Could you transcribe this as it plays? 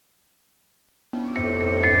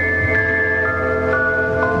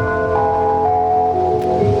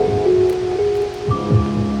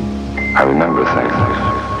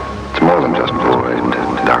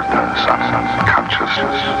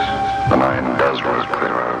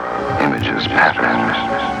patterns,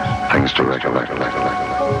 things to recollect.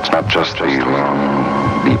 It's not just the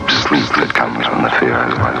long, deep sleep that comes when the fear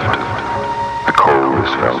has left. The cold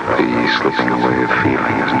is felt, the slipping away of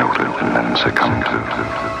feeling is noted and then succumbed to.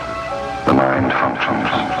 The mind functions.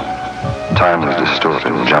 Time is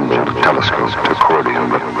distorted, jumbled, telescoped, accordion,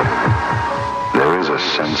 but there is a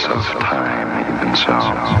sense of time even so.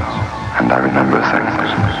 And I remember things.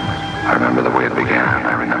 I remember the way it began.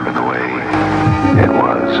 I remember the way it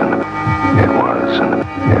was in the beginning.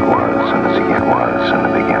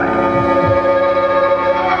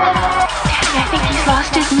 Daddy, I think he's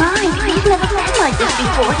lost his mind. He's never been like this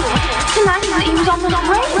before. Tonight he was almost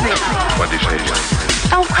crazy. What did you say?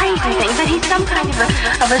 Oh, crazy things. That he's some kind of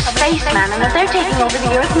a spaceman and that they're taking over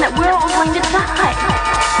the Earth and that we're all going to die.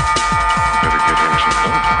 Never get anything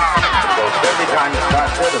done. Goes 30 times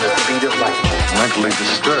faster than the speed of light. Mentally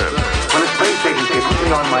disturbed. When the space agency put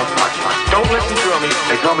me on my watch, don't listen to me.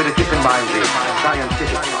 They told me to keep in mind the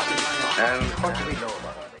scientific process. And what do we know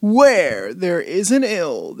about it? Where there is an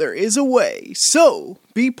ill, there is a way. So,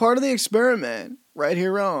 be part of the experiment right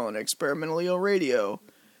here on Experimental Eel Radio.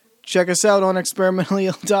 Check us out on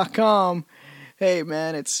experimentaleel.com. Hey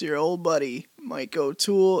man, it's your old buddy, Mike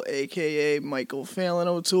O'Toole, aka Michael Phelan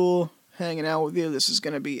O'Toole, hanging out with you. This is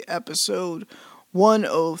going to be episode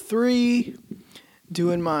 103,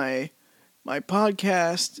 doing my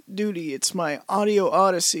podcast duty. It's my audio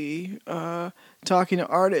odyssey, talking to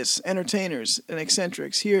artists, entertainers, and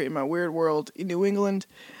eccentrics here in my weird world in New England.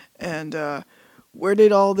 And where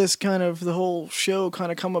did all this the whole show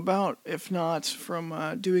kind of come about, if not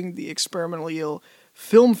from doing the Experimental Eel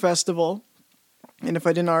Film Festival? And if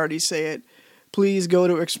I didn't already say it, please go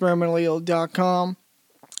to experimentaleel.com,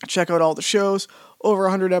 check out all the shows, over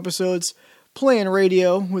 100 episodes, playing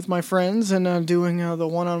radio with my friends and doing the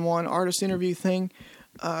one-on-one artist interview thing.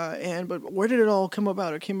 But where did it all come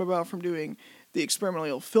about? It came about from doing the Experimental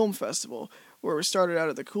Eel Film Festival, where we started out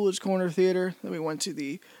at the Coolidge Corner Theater, then we went to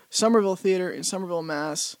the Somerville Theater in Somerville,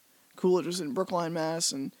 Mass. Coolidge was in Brookline,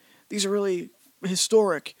 Mass. And these are really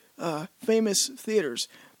historic, famous theaters,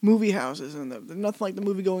 movie houses, and they're nothing like the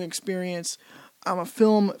movie-going experience. I'm a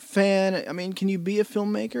film fan. I mean, can you be a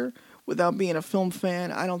filmmaker without being a film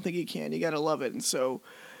fan? I don't think you can. You gotta love it. And so,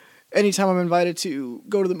 anytime I'm invited to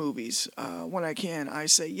go to the movies, when I can, I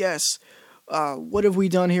say yes. What have we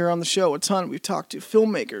done here on the show? A ton. We've talked to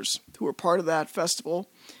filmmakers who are part of that festival,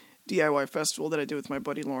 DIY festival that I do with my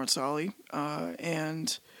buddy Lawrence Ollie.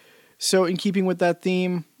 And so in keeping with that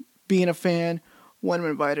theme, being a fan, when I'm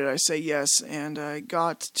invited, I say yes. And I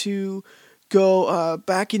got to go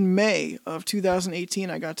back in May of 2018.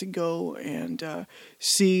 I got to go and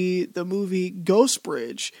see the movie Ghost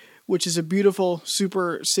Bridge, which is a beautiful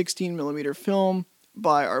Super 16mm film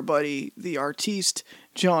by our buddy, the artiste,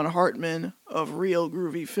 John Hartman of Real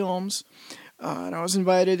Groovy Films. And I was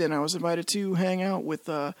invited to hang out with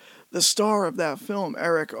the star of that film,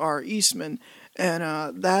 Eric R. Eastman.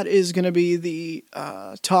 And that is going to be the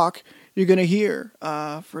talk you're going to hear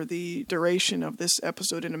for the duration of this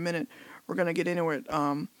episode in a minute. We're going to get into it.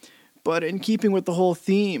 But in keeping with the whole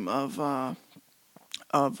theme of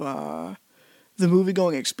the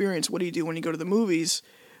movie-going experience, what do you do when you go to the movies?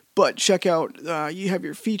 But check out, you have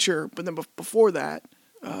your feature, but then before that,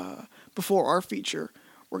 before our feature,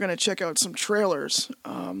 we're going to check out some trailers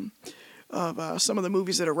of some of the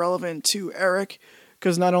movies that are relevant to Eric,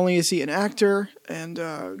 because not only is he an actor,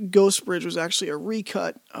 and Ghost Bridge was actually a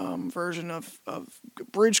recut version of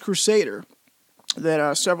Bridge Crusader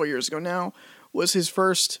that several years ago now was his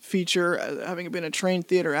first feature, having been a trained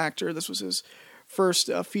theater actor. This was his first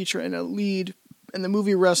feature and a lead, and the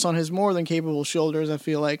movie rests on his more than capable shoulders, I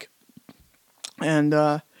feel like. And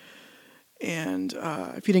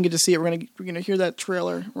if you didn't get to see it, we're gonna hear that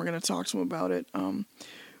trailer. We're gonna talk to him about it.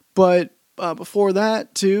 But before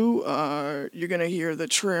that, too, you're gonna hear the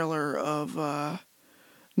trailer of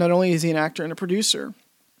not only is he an actor and a producer,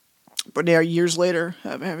 but now years later,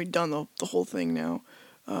 having done the whole thing now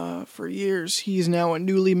for years, he's now a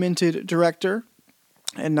newly minted director,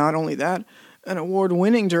 and not only that, an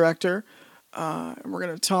award-winning director. And we're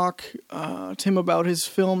going to talk to him about his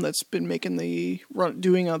film that's been doing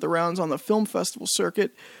the rounds on the film festival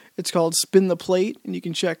circuit. It's called Spin the Plate, and you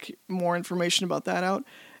can check more information about that out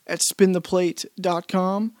at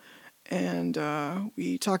spintheplate.com. And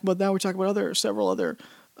we talk about that. We talk about several other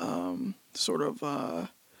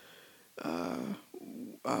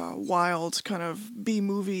wild kind of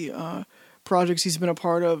B-movie projects he's been a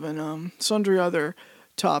part of, and sundry other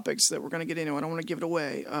topics that we're going to get into. I don't want to give it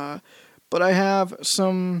away. But I have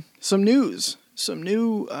some news, some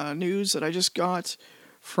new news that I just got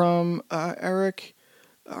from Eric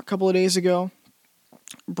a couple of days ago.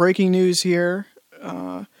 breaking news here.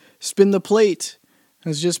 Spin the Plate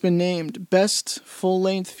has just been named Best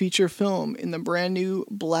Full-Length Feature Film in the brand new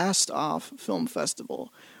Blast Off Film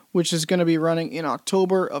Festival, which is going to be running in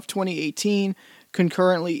October of 2018,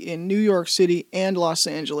 concurrently in New York City and Los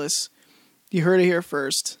Angeles. You heard it here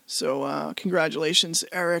first. So congratulations,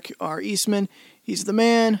 Eric R. Eastman. He's the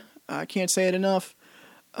man. I can't say it enough.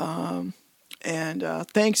 And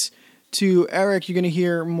thanks to Eric, you're going to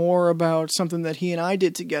hear more about something that he and I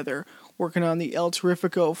did together, working on the El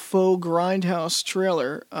Terrifico Faux Grindhouse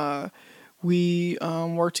trailer. We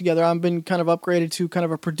worked together. I've been kind of upgraded to kind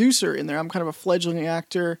of a producer in there. I'm kind of a fledgling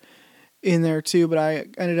actor in there too, but I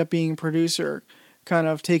ended up being a producer, kind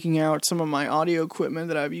of taking out some of my audio equipment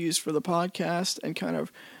that I've used for the podcast and kind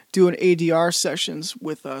of doing ADR sessions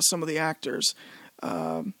with some of the actors.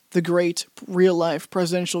 The great real-life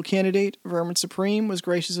presidential candidate, Vermin Supreme, was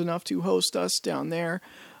gracious enough to host us down there.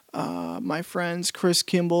 My friends Chris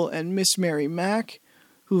Kimball and Miss Mary Mack,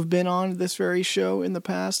 who've been on this very show in the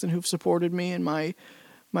past and who've supported me in my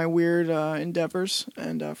weird endeavors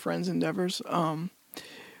and friends' endeavors,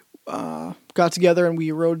 got together and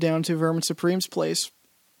we rode down to Vermin Supreme's place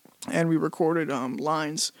and we recorded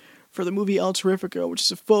lines for the movie El Terrifico, which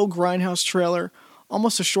is a faux grindhouse trailer,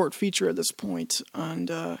 almost a short feature at this point.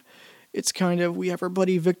 And it's kind of, we have our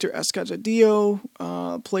buddy Victor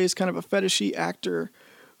Escajadillo, plays kind of a fetishy actor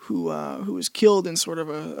who was killed in sort of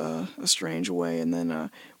a strange way. And then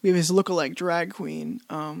we have his lookalike drag queen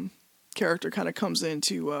character kind of comes in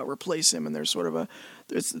to replace him. And there's sort of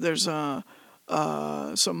there's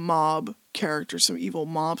some mob characters, some evil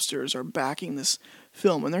mobsters are backing this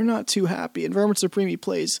film, and they're not too happy. And Vermin Supreme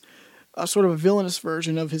plays sort of a villainous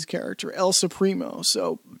version of his character, El Supremo.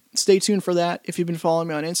 So stay tuned for that. If you've been following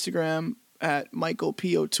me on Instagram at Michael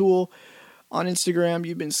P. O'Toole, on Instagram,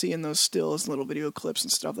 you've been seeing those stills and little video clips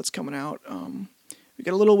and stuff that's coming out. We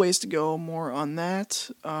got a little ways to go, more on that.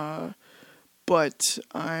 But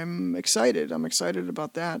I'm excited. I'm excited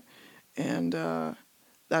about that. And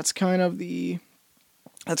that's kind of the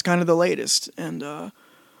latest. And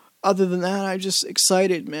other than that, I'm just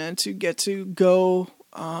excited, man, to get to go,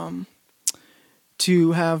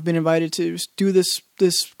 to have been invited to do this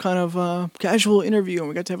kind of casual interview, and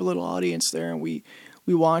we got to have a little audience there, and we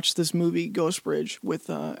watched this movie Ghost Bridge with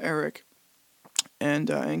Eric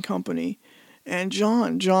and company, and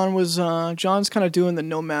John's kind of doing the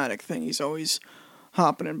nomadic thing. He's always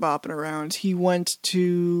hopping and bopping around.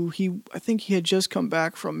 I think he had just come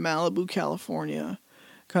back from Malibu, California,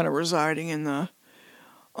 kind of residing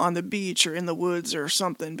on the beach or in the woods or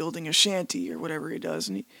something, building a shanty or whatever he does.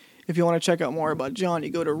 And if you want to check out more about John,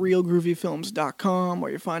 you go to realgroovyfilms.com,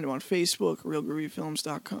 or you find him on Facebook,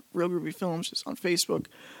 realgroovyfilms.com. Real Groovy Films is on Facebook.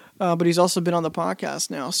 But he's also been on the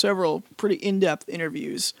podcast now, several pretty in-depth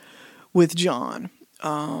interviews with John,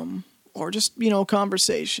 or just,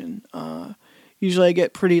 conversation. Usually I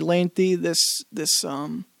get pretty lengthy. This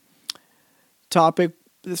topic,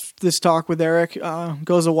 this talk with Eric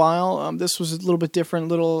goes a while. This was a little bit different.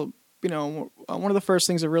 One of the first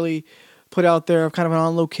things I really put out there, kind of an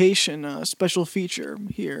on location special feature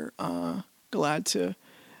here. Glad to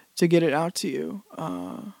get it out to you.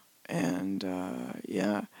 I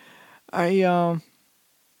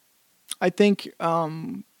think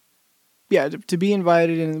to be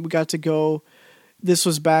invited, and we got to go. This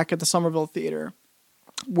was back at the Somerville Theater,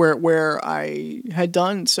 where I had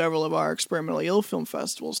done several of our experimentally ill film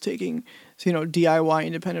festivals, taking DIY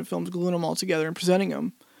independent films, gluing them all together and presenting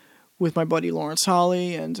them with my buddy Lawrence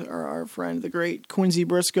Holly and our friend the great Quincy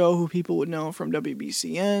Briscoe, who people would know from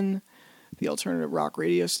WBCN, the alternative rock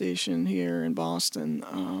radio station here in Boston,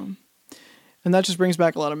 and that just brings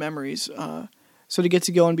back a lot of memories. So to get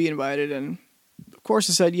to go and be invited, and of course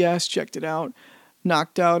I said yes, checked it out,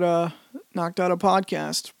 knocked out a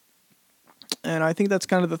podcast. And I think that's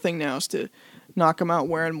kind of the thing now, is to knock them out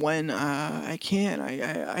where and when I can.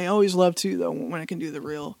 I always love to, though, when I can do the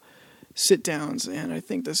real sit-downs. And I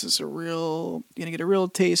think this is going to get a real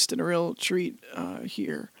taste and a real treat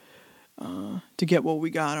here to get what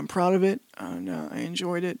we got. I'm proud of it, and I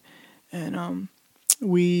enjoyed it. And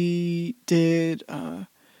we did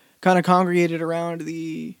kind of congregated around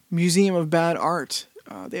the Museum of Bad Art.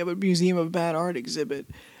 They have a Museum of Bad Art exhibit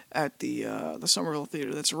at the Somerville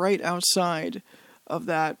Theater that's right outside of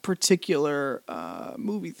that particular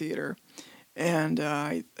movie theater. And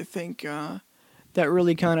I think that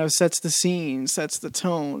really kind of sets the scene, sets the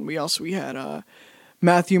tone. We had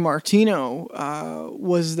Matthew Martino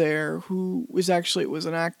was there, who was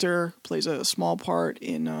an actor, plays a small part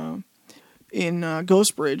in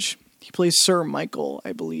Ghost Bridge. He plays Sir Michael,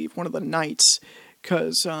 I believe, one of the knights,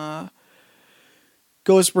 because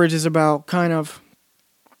Ghost Bridge is about kind of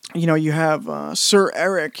you have Sir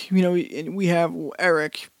Eric. We have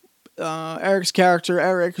Eric. Eric's character,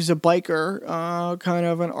 Eric, who's a biker, kind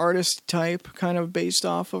of an artist type, kind of based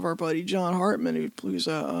off of our buddy John Hartman, who's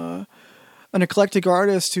an eclectic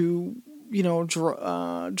artist who,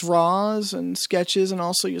 draws and sketches, and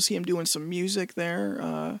also you'll see him doing some music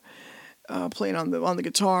there, playing on the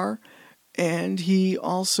guitar, and he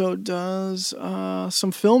also does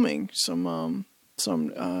some filming, some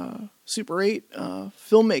Super 8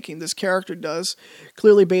 filmmaking. This character does,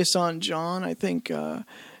 clearly based on John. I think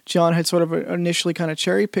John had sort of initially kind of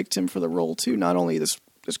cherry picked him for the role too. Not only this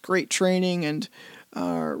great training and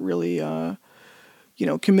really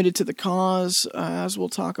committed to the cause, as we'll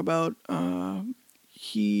talk about.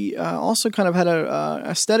 He also kind of had a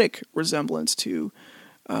aesthetic resemblance to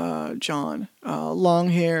John. Long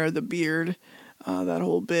hair, the beard, that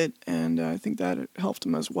whole bit, and I think that helped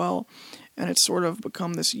him as well. And it's sort of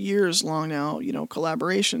become this years-long now,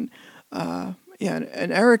 collaboration.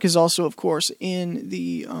 And Eric is also, of course, in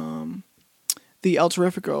the El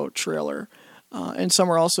Terrifico trailer, and some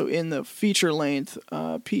are also in the feature-length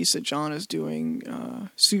piece that John is doing,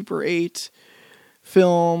 Super 8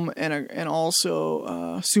 film and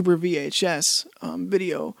also Super VHS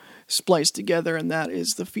video spliced together, and that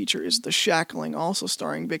is the feature is The Shackling, also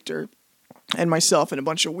starring Victor and myself in a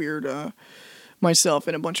bunch of weird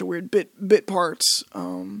bit parts.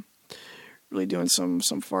 Really doing some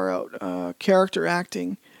far out character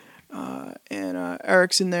acting, and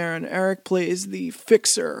Eric's in there, and Eric plays the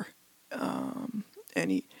Fixer,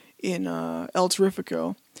 and he in El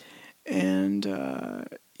Terrifico, and who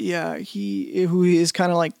is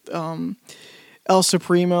kind of like El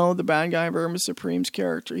Supremo, the bad guy, Vermin Supreme's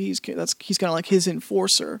character. He's kind of like his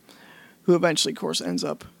enforcer, who eventually, of course, ends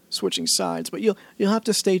up switching sides. But you'll have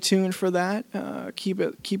to stay tuned for that. Keep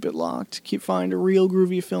it locked. Keep finding Real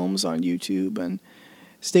Groovy Films on YouTube, and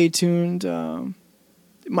stay tuned.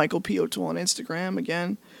 Michael P. O'Toole on Instagram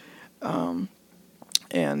again. I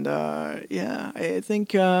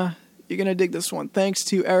think you're gonna dig this one. Thanks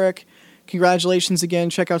to Eric. Congratulations again.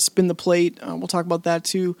 Check out Spin the Plate. We'll talk about that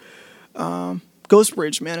too. Ghost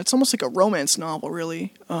Bridge, man. It's almost like a romance novel,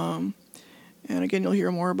 really. And again, you'll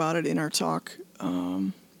hear more about it in our talk.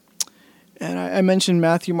 And I mentioned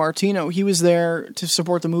Matthew Martino. He was there to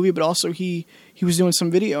support the movie, but also he was doing some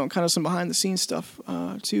video and kind of some behind-the-scenes stuff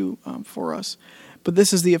too for us. But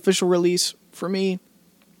this is the official release for me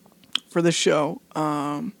for this show,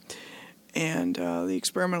 and the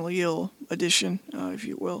Experimental Eel edition, if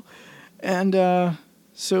you will. And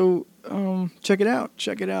so check it out.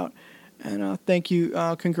 And thank you.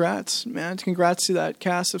 Congrats, man. Congrats to that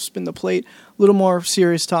cast of Spin the Plate. A little more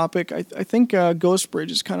serious topic. I think Ghost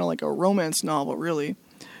Bridge is kind of like a romance novel, really.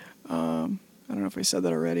 I don't know if I said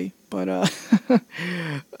that already, but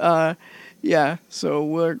yeah. So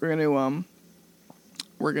we're gonna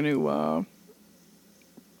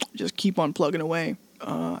just keep on plugging away.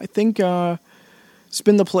 I think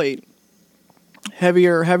Spin the Plate.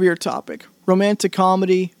 Heavier topic. Romantic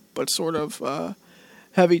comedy, but sort of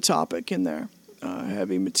heavy topic in there.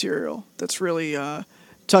 Heavy material that's really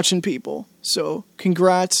touching people. So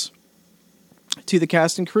congrats to the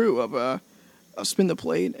cast and crew of Spin the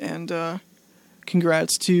Plate, and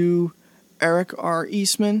congrats to Eric R.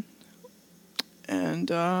 Eastman. And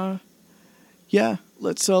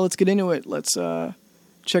let's get into it. Let's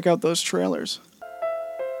check out those trailers.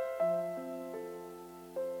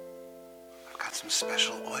 I've got some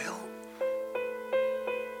special oil.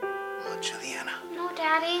 Oh, Juliana. No,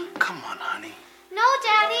 Daddy. Come on, honey. No,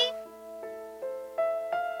 Daddy.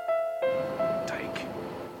 Tyke.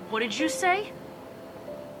 What did you say?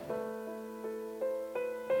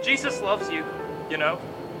 Jesus loves you, you know?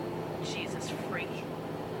 Jesus freak.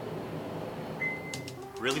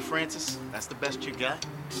 Really, Francis? That's the best you got?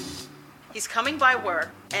 He's coming by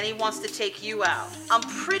work, and he wants to take you out. I'm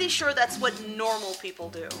pretty sure that's what normal people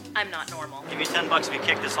do. I'm not normal. Give me $10 if you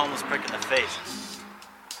kick this homeless prick in the face.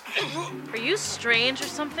 Are you strange or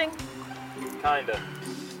something? Kinda.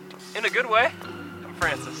 In a good way. I'm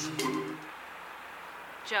Francis.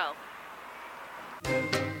 Joe.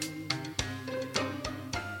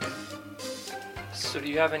 So do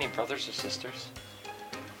you have any brothers or sisters?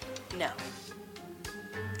 No.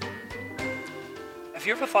 Have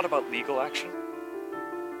you ever thought about legal action?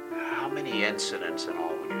 How many incidents in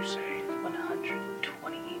all would you say?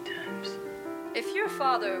 128 times. If your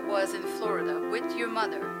father was in Florida with your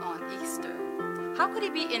mother on Easter, how could he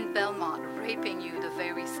be in Belmont raping you the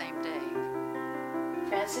very same day?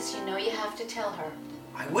 Francis, you know you have to tell her.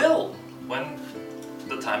 I will, when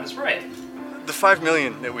the time is right. The $5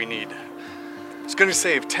 million that we need is going to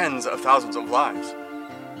save tens of thousands of lives.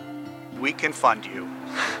 We can fund you.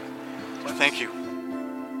 Thank you.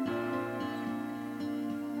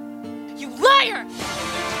 You liar!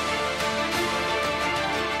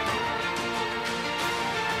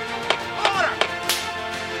 Order!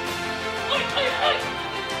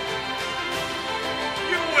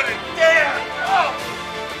 You wouldn't dare! Oh!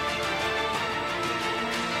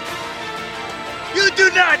 You do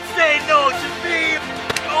not say no to me!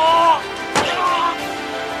 Oh!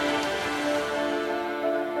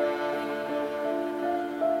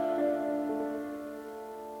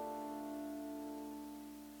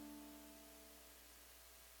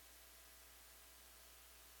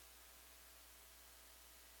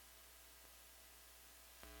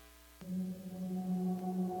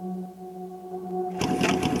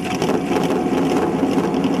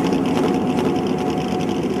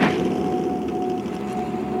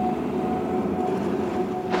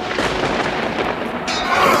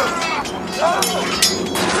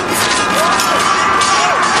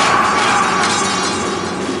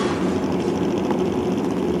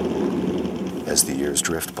 As the years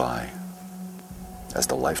drift by, as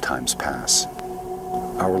the lifetimes pass,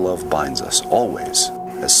 our love binds us always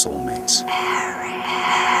as soulmates.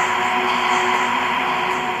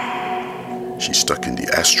 She's stuck in the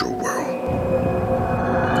astral world.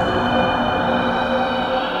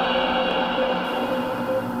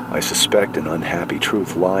 I suspect an unhappy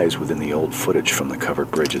truth lies within the old footage from the covered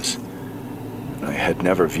bridges. I had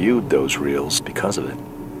never viewed those reels because of it.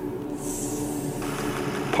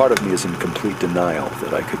 Part of me is in complete denial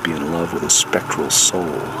that I could be in love with a spectral soul.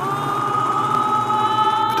 But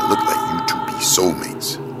it looked like you two be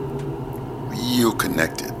soulmates. Real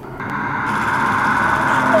connected.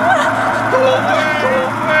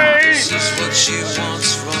 This is what she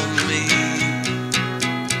wants from me.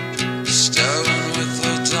 Staring with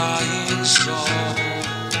her dying soul.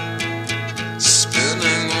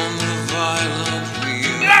 Spinning on the violent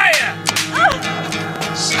wheel.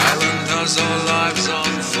 Silent as our lives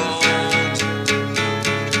unfold.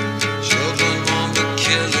 Children on the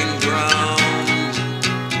killing ground.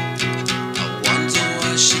 I wonder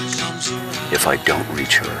why she comes around. If I don't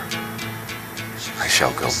reach her, I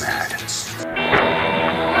shall go mad.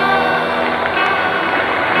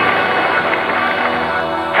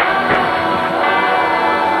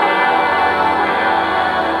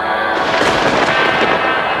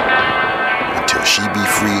 Until she be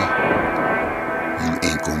free, you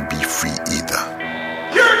ain't gonna be free either.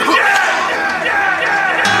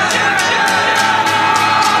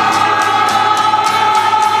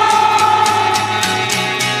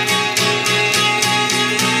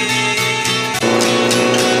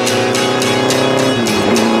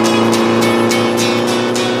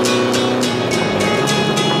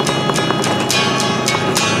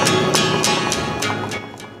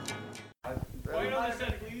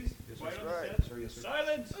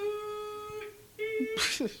 Silence!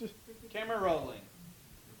 Camera rolling.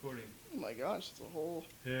 Recording. Oh my gosh, it's a whole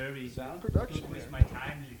Hurry. Sound? production. Don't waste my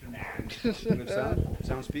time, you can Good sound?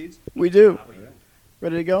 Sound speeds? We do.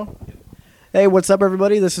 Ready to go? Hey, what's up,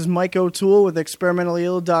 everybody? This is Mike O'Toole with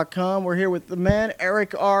ExperimentallyIll.com. We're here with the man,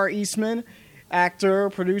 Eric R. Eastman, actor,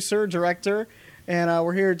 producer, director, and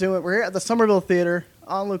we're here at the Somerville Theater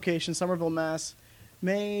on location, Somerville, Mass.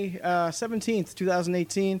 May 17th,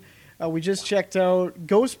 2018. We just checked out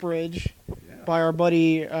Ghost Bridge by our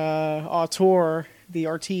buddy auteur, the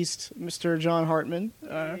artiste, Mr. John Hartman.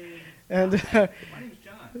 And My name's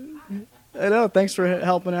John. I know, thanks for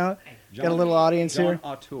helping out. Got a little audience here.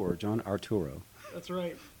 John Arturo. That's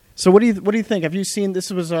right. So what do you think? Have you seen this?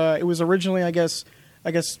 It was originally, I guess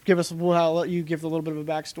give us I'll let you give a little bit of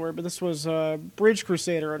a backstory, but this was Bridge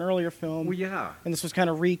Crusader, an earlier film. Well, yeah. And this was kind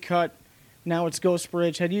of recut. Now it's Ghost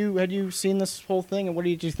Bridge. Had you seen this whole thing, and what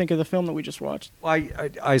did you think of the film that we just watched? Well,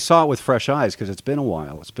 I saw it with fresh eyes because it's been a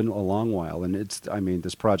while. It's been a long while, and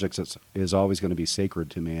this project is always going to be sacred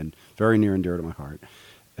to me and very near and dear to my heart,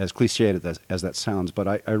 as cliched as that sounds. But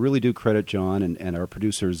I really do credit John and our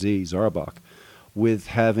producer Z Zarbach with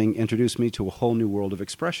having introduced me to a whole new world of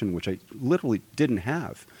expression, which I literally didn't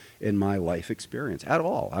have in my life experience at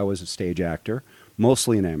all. I was a stage actor,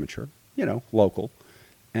 mostly an amateur, local.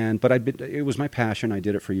 But it was my passion. I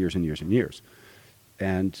did it for years and years and years.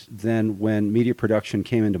 And then when media production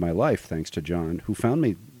came into my life, thanks to John, who found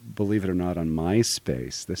me, believe it or not, on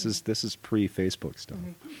MySpace. This is pre-Facebook stuff,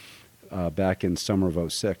 back in summer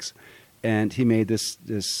of '06. And he made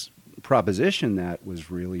this proposition that was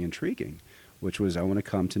really intriguing, which was, I want to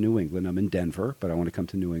come to New England. I'm in Denver, but I want to come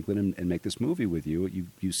to New England and make this movie with you.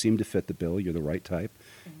 You seem to fit the bill. You're the right type.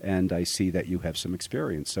 And I see that you have some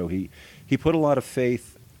experience. So he put a lot of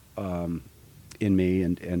faith in me,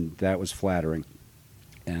 and that was flattering.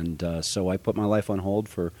 And so I put my life on hold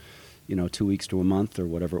for, 2 weeks to a month or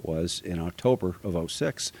whatever it was in October of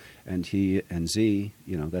 '06, and he and Z,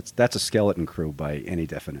 that's a skeleton crew by any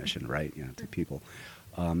definition, right? Two people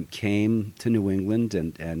came to New England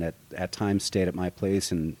and at times stayed at my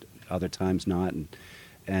place and other times not,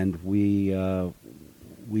 and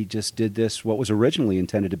we just did this, what was originally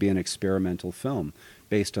intended to be an experimental film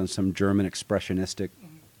based on some German expressionistic,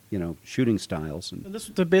 shooting styles. And this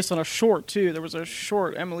was based on a short, too. There was a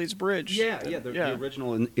short, Emily's Bridge. The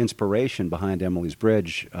original inspiration behind Emily's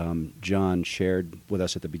Bridge, John shared with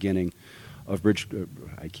us at the beginning of Bridge,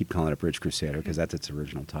 I keep calling it Bridge Crusader because that's its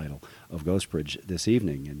original title, of Ghost Bridge this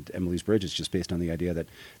evening. And Emily's Bridge is just based on the idea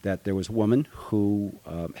that there was a woman who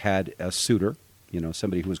had a suitor,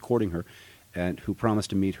 somebody who was courting her, and who promised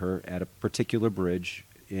to meet her at a particular bridge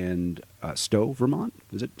in Stowe, Vermont.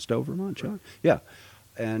 Is it Stowe, Vermont, John? Right. Yeah.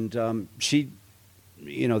 And she,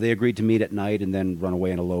 they agreed to meet at night and then run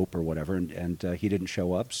away and elope or whatever, and he didn't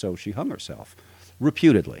show up, so she hung herself.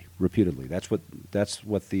 Reputedly. That's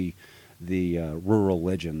what the rural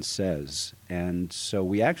legend says. And so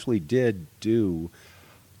we actually did do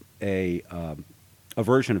a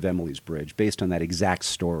version of Emily's Bridge based on that exact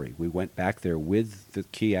story. We went back there with the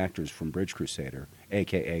key actors from Bridge Crusader,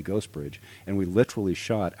 a.k.a. Ghost Bridge, and we literally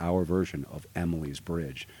shot our version of Emily's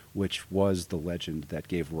Bridge, which was the legend that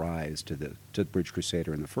gave rise to Bridge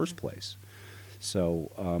Crusader in the first place.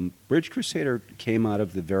 So Bridge Crusader came out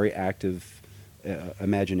of the very active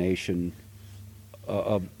imagination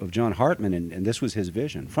of John Hartman, and this was his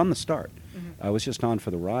vision from the start. Mm-hmm. I was just on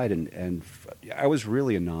for the ride, and I was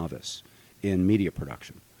really a novice in media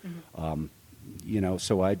production. Mm-hmm.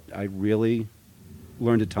 So I really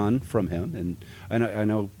learned a ton from him, and I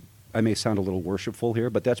know I may sound a little worshipful here,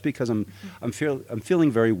 but that's because I'm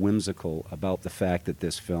feeling very whimsical about the fact that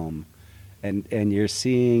this film, and you're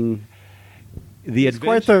seeing the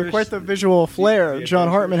quite the visual flair John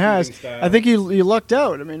Hartman has. Style. I think you lucked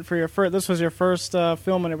out. I mean, this was your first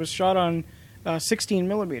film, and it was shot on 16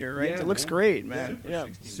 millimeter, right? It looks great, man. Yeah,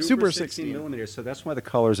 super 16 millimeters. So that's why the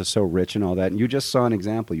colors are so rich and all that. And you just saw an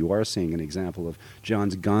example. You are seeing an example of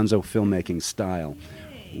John's gonzo filmmaking style,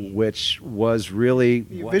 which was really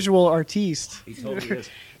visual artiste. He totally is.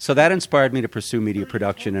 So that inspired me to pursue media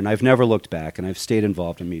production, and I've never looked back, and I've stayed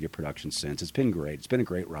involved in media production since. It's been great. It's been a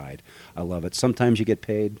great ride. I love it. Sometimes you get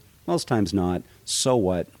paid, most times not. So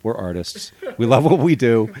what? We're artists. We love what we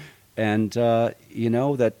do. And,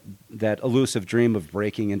 that elusive dream of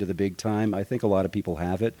breaking into the big time, I think a lot of people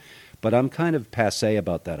have it. But I'm kind of passé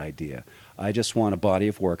about that idea. I just want a body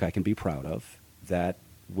of work I can be proud of that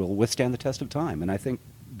will withstand the test of time. And I think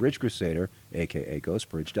Bridge Crusader, a.k.a. Ghost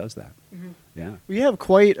Bridge, does that. Mm-hmm. Yeah. We have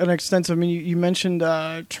quite an extensive, you mentioned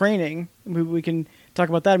training. We can talk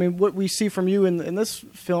about that. I mean, what we see from you in this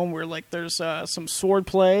film, where there's some sword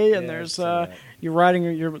play, and there's you're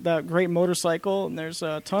riding that great motorcycle, and there's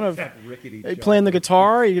a ton of playing the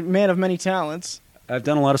guitar. You're a man of many talents. I've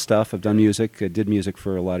done a lot of stuff. I've done music. I did music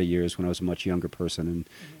for a lot of years when I was a much younger person,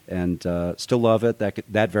 and still love it.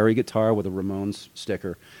 That very guitar with a Ramones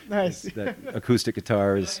sticker, nice. That acoustic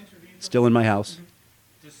guitar is still in my house.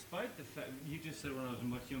 Despite the fact you just said when I was a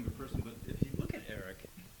much younger person, but if you look at Eric,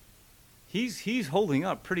 he's holding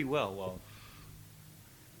up pretty well.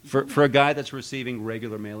 For a guy that's receiving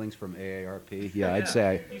regular mailings from AARP, I'd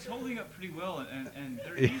say he's holding up pretty well, and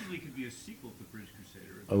there easily could be a sequel to Bridge Crusader.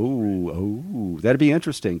 Oh, that'd be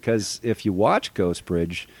interesting, because if you watch Ghost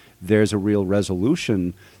Bridge, there's a real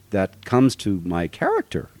resolution that comes to my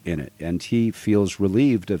character in it, and he feels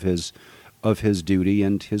relieved of his duty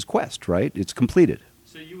and his quest. Right? It's completed.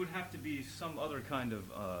 So you would have to be some other kind of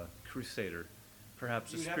crusader,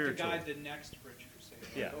 perhaps a spiritual. You have to guide the next Bridge Crusader.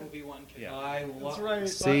 Yeah. Obi-Wan Kenobi. Yeah. I love. That's right.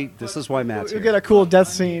 See, this is why Matt's you here. get a cool death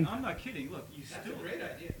scene. I'm not kidding. Look, you still. That's a great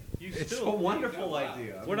idea. It's a wonderful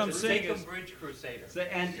idea. What I'm saying is Bridge Crusader.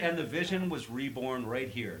 And the vision was reborn right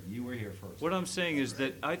here. You were here first. What I'm saying is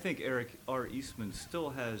that I think Eric R. Eastman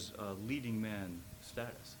still has leading man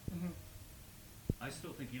status. Mm-hmm. I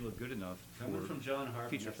still think you look good enough. Coming from John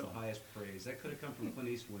Hartman, that's the film. highest praise. That could have come from Clint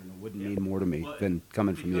Eastwood, and it wouldn't mean more to me than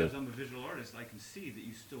coming from you. Because I'm a visual artist, I can see that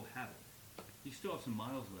you still have it. You still have some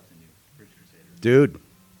miles left in you, Bridge Crusader.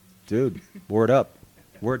 Dude, word up.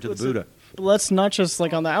 Word to the Buddha. But let's not just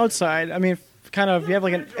on the outside. I mean, kind of, you have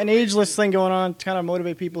an ageless thing going on to kind of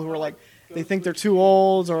motivate people who are they think they're too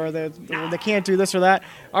old or they can't do this or that.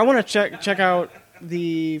 I want to check out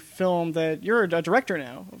the film that you're a director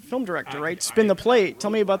now, a film director, right? Spin the Plate.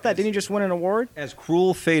 Tell me about that. Didn't you just win an award? As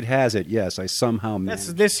cruel fate has it, yes, I somehow managed.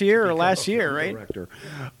 That's this year or last year, right? Director.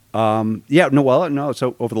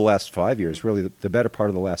 So over the last 5 years, really the better part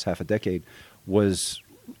of the last half a decade was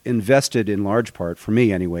invested in large part, for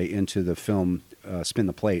me anyway, into the film Spin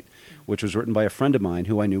the Plate, which was written by a friend of mine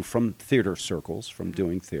who I knew from theater circles, from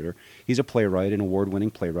doing theater. He's a playwright, an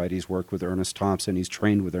award-winning playwright. He's worked with Ernest Thompson. He's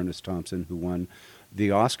trained with Ernest Thompson, who won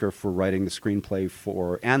the Oscar for writing the screenplay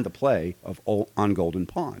for and the play of On Golden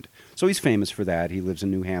Pond. So he's famous for that. He lives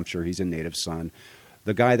in New Hampshire. He's a native son.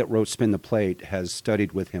 The guy that wrote Spin the Plate has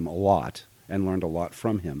studied with him a lot and learned a lot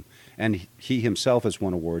from him. And he himself has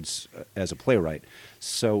won awards as a playwright.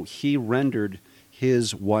 So he rendered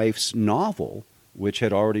his wife's novel, which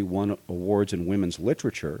had already won awards in women's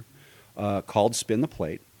literature, called Spin the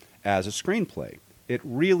Plate, as a screenplay. It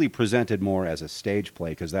really presented more as a stage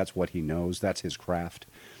play because that's what he knows. That's his craft.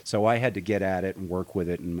 So I had to get at it and work with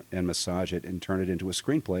it and massage it and turn it into a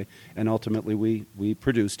screenplay. And ultimately we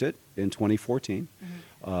produced it in 2014.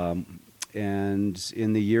 And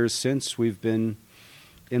in the years since, we've been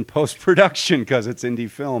in post-production because it's indie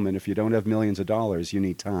film. And if you don't have millions of dollars, you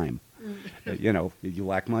need time. You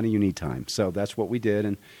lack money, you need time. So that's what we did.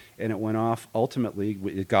 And it went off. Ultimately,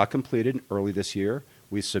 it got completed early this year.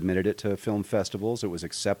 We submitted it to film festivals. It was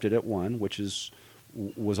accepted at one, which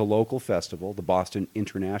was a local festival, the Boston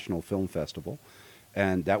International Film Festival.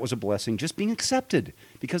 And that was a blessing, just being accepted,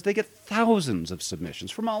 because they get thousands of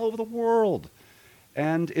submissions from all over the world.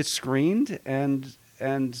 And it's screened, and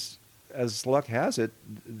as luck has it,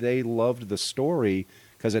 they loved the story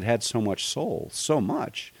because it had so much soul, so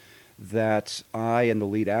much, that I and the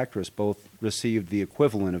lead actress both received the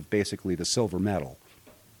equivalent of basically the silver medal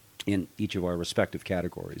in each of our respective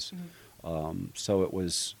categories. So it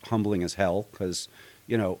was humbling as hell because,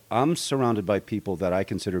 I'm surrounded by people that I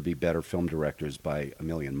consider to be better film directors by a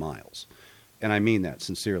million miles. And I mean that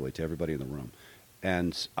sincerely to everybody in the room.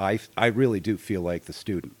 And I really do feel like the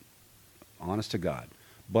student, honest to God.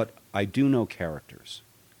 But I do know characters.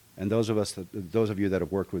 And those of you that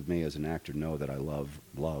have worked with me as an actor know that I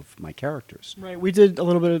love my characters. Right. We did a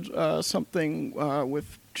little bit of something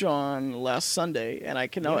with John last Sunday, and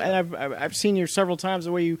and I've seen you several times.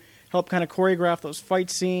 The way you help kind of choreograph those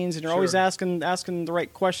fight scenes, and you're always asking the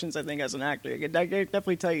right questions. I think as an actor, I can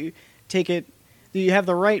definitely tell you you have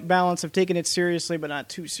the right balance of taking it seriously, but not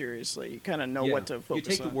too seriously. You kind of know what to focus on. You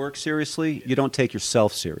take the work seriously. You don't take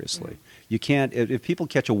yourself seriously. You can't. If people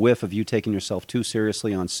catch a whiff of you taking yourself too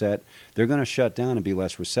seriously on set, they're going to shut down and be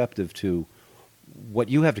less receptive to what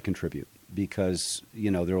you have to contribute because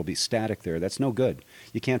there will be static there. That's no good.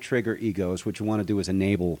 You can't trigger egos. What you want to do is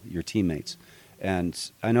enable your teammates. And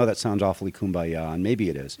I know that sounds awfully kumbaya, and maybe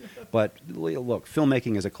it is. But look,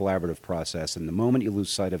 filmmaking is a collaborative process, and the moment you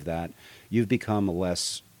lose sight of that, you've become a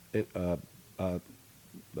less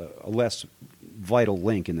vital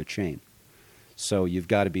link in the chain. So you've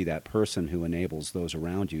got to be that person who enables those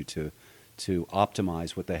around you to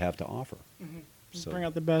optimize what they have to offer. Mm-hmm. So, bring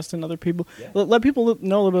out the best in other people. Yeah. Let people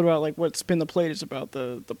know a little bit about what Spin the Plate is about.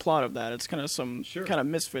 The plot of that. It's kind of some kind of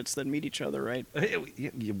misfits that meet each other, right?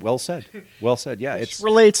 Well said. Well said. Yeah, it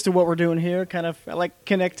relates to what we're doing here. Kind of like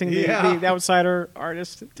connecting the outsider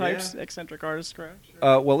artist types, eccentric artist crowd.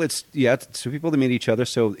 Well, it's people that meet each other.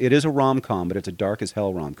 So it is a rom-com, but it's a dark as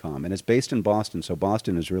hell rom-com, and it's based in Boston. So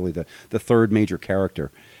Boston is really the third major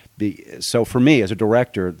character. So for me, as a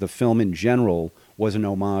director, the film in general was an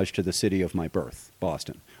homage to the city of my birth,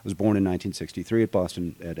 Boston. I was born in 1963 at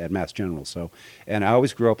Boston at Mass General. And I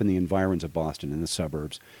always grew up in the environs of Boston, in the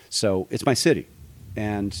suburbs. So it's my city.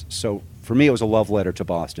 And so for me, it was a love letter to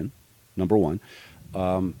Boston, number one.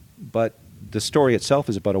 But the story itself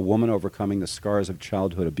is about a woman overcoming the scars of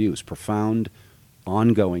childhood abuse, profound,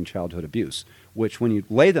 ongoing childhood abuse, which when you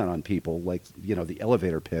lay that on people, like, the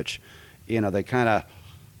elevator pitch, they kind of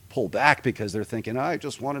pull back because they're thinking, I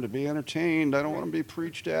just wanted to be entertained. I don't want to be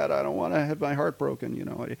preached at. I don't want to have my heart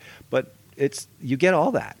broken, But you get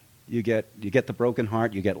all that. You get the broken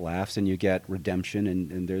heart, you get laughs, and you get redemption,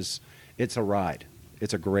 and it's a ride.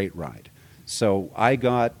 It's a great ride. So I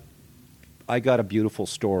got a beautiful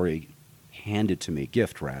story handed to me,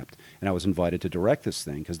 gift wrapped, and I was invited to direct this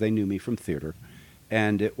thing because they knew me from theater,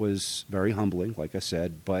 and it was very humbling, like I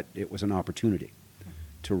said, but it was an opportunity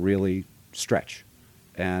to really stretch.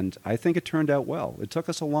 And I think it turned out well. It took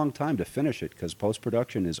us a long time to finish it because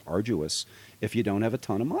post-production is arduous if you don't have a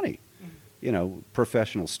ton of money.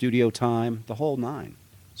 Professional studio time, the whole nine.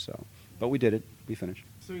 But we did it. We finished.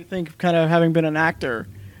 So you think, kind of having been an actor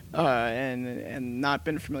and not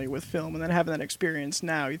been familiar with film, and then having that experience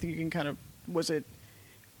now, you think you can kind of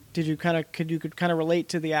could you kind of relate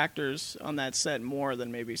to the actors on that set more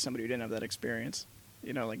than maybe somebody who didn't have that experience?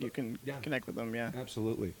 You can connect with them,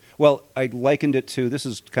 Absolutely. Well, I likened it to, this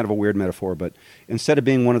is kind of a weird metaphor, but instead of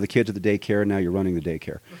being one of the kids at the daycare, now you're running the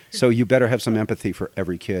daycare. So you better have some empathy for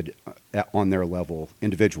every kid on their level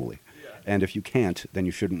individually. And if you can't, then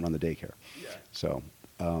you shouldn't run the daycare. Yeah. So,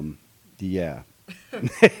 yeah.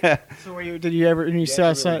 So did you ever, when you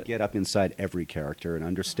saw really get up inside every character and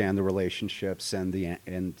understand the relationships and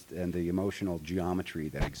the emotional geometry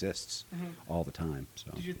that exists all the time.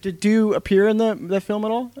 So, did you appear in the film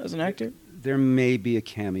at all as an actor? There may be a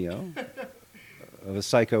cameo of a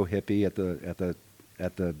psycho hippie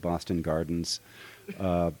at the Boston Gardens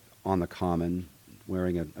on the Common,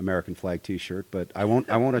 wearing an American flag T-shirt, but I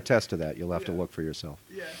won't attest to that. You'll have to look for yourself.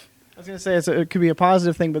 Yeah. I was going to say it could be a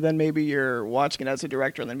positive thing, but then maybe you're watching it as a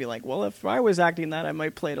director and then be like, well, if I was acting that, I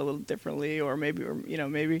might play it a little differently, or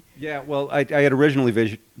maybe. Yeah, well, I had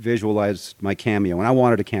originally visualized my cameo, and I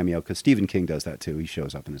wanted a cameo because Stephen King does that too. He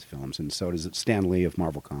shows up in his films, and so does Stan Lee of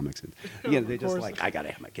Marvel Comics. And, they just like, I got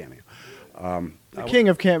to have my cameo. The king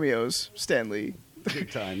of cameos, Stan Lee. Big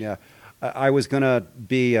time, yeah. I was going to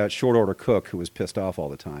be a short order cook who was pissed off all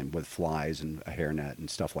the time with flies and a hairnet and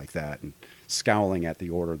stuff like that, and scowling at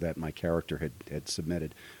the order that my character had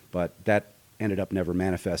submitted. But that ended up never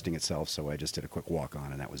manifesting itself, so I just did a quick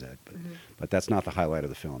walk-on, and that was it. But that's not the highlight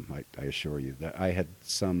of the film, I assure you. I had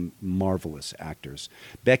some marvelous actors.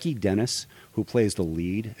 Becky Dennis, who plays the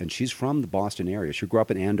lead, and she's from the Boston area. She grew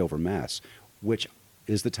up in Andover, Mass., which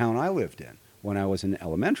is the town I lived in when I was in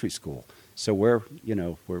elementary school. So we're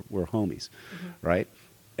homies, right?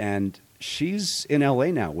 And she's in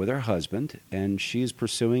L.A. now with her husband, and she's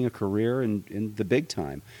pursuing a career in the big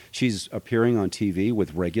time. She's appearing on TV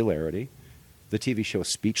with regularity. The TV show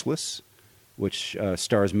Speechless, which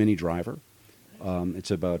stars Minnie Driver.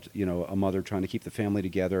 It's about a mother trying to keep the family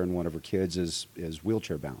together, and one of her kids is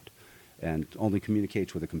wheelchair bound, and only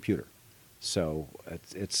communicates with a computer. So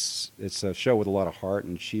it's a show with a lot of heart,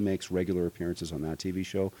 and she makes regular appearances on that TV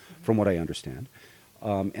show, from what I understand,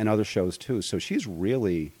 and other shows too. So she's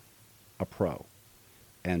really a pro.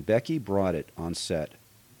 And Becky brought it on set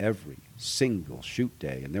every single shoot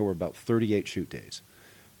day, and there were about 38 shoot days.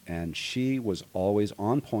 And she was always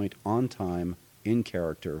on point, on time, in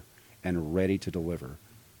character, and ready to deliver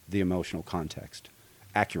the emotional context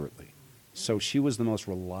accurately. So she was the most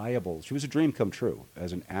reliable. She was a dream come true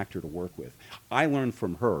as an actor to work with. I learned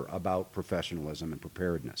from her about professionalism and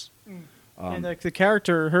preparedness. And her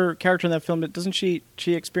character in that film, doesn't she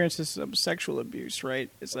experiences some sexual abuse, right?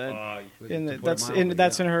 Is that that's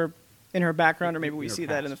in her background, or maybe we see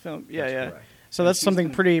that in the film? Yeah, yeah. Correct. So that's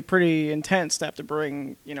something pretty intense to have to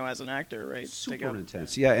bring, as an actor, right? Super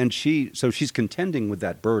intense, yeah. And she's contending with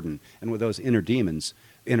that burden and with those inner demons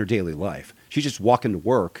in her daily life. She's just walking to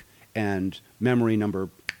work, and memory number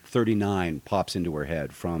 39 pops into her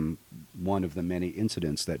head from one of the many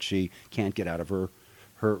incidents that she can't get out of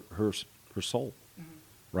her soul,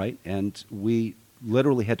 right? And we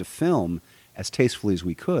literally had to film as tastefully as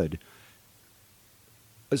we could,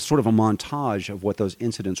 as sort of a montage of what those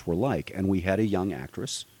incidents were like. And we had a young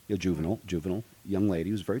actress, a juvenile young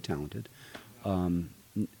lady who's very talented, named,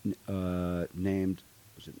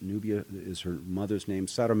 was it Nubia is her mother's name,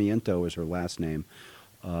 Sarmiento is her last name.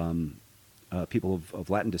 People of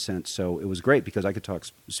Latin descent, so it was great because I could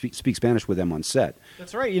speak Spanish with them on set.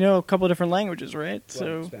 That's right. A couple of different languages, right?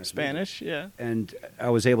 Well, so Spanish, yeah. And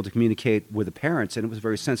I was able to communicate with the parents, and it was a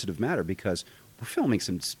very sensitive matter because we're filming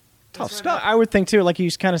some tough stuff. I would think too, like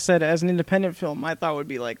you kind of said, as an independent film, my thought would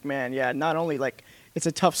be like, man, yeah, not only like it's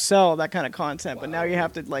a tough sell, that kind of content, but now you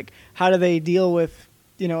have to like, how do they deal with,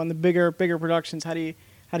 in the bigger productions? How do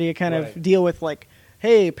you kind of deal with like,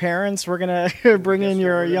 hey, parents, we're going to bring in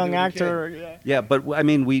your young actor. Yeah, but I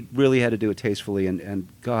mean, we really had to do it tastefully, and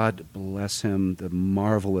God bless him, the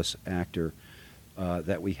marvelous actor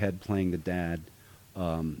that we had playing the dad.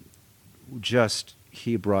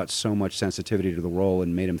 He brought so much sensitivity to the role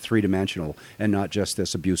and made him three-dimensional and not just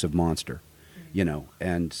this abusive monster,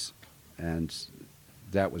 and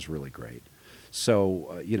that was really great.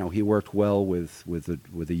 So, he worked well with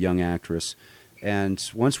the young actress, and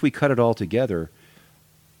once we cut it all together,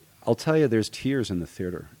 I'll tell you, there's tears in the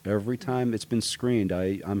theater. Every time it's been screened,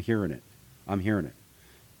 I'm hearing it.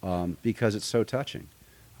 Because it's so touching.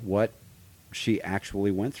 What she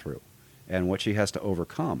actually went through and what she has to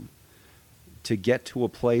overcome to get to a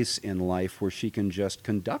place in life where she can just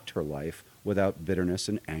conduct her life without bitterness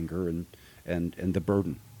and anger and the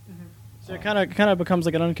burden. So it kind of becomes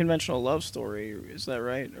like an unconventional love story. Is that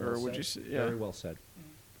right? Or would you say, Very well said.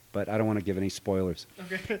 But I don't want to give any spoilers.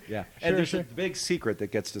 Okay. Yeah. And there's a big secret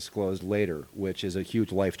that gets disclosed later, which is a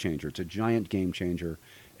huge life changer. It's a giant game changer.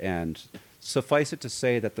 And suffice it to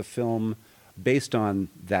say that the film, based on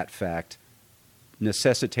that fact,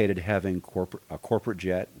 necessitated having a corporate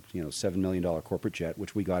jet, $7 million corporate jet,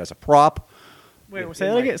 which we got as a prop. Wait, say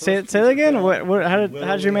that again. Say that again. How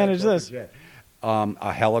did you manage this?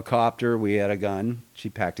 A helicopter. We had a gun. She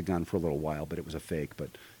packed a gun for a little while, but it was a fake. But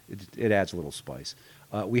it adds a little spice.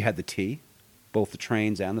 We had the T, both the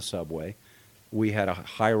trains and the subway. We had a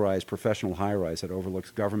high-rise, professional high-rise that overlooks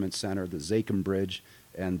Government Center, the Zakim Bridge,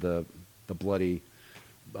 and the bloody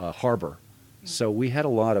harbor. So we had a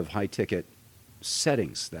lot of high-ticket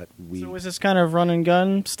settings that we... So was this kind of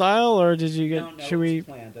run-and-gun style, or did you get... No, should we... it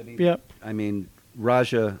was planned. I mean, Yep. I mean,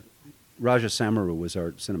 Raja Samaru was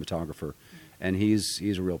our cinematographer, and he's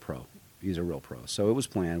a real pro. He's a real pro. So it was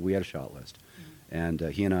planned. We had a shot list. And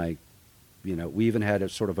he and I, we even had a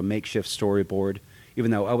sort of a makeshift storyboard,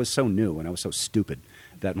 even though I was so new and I was so stupid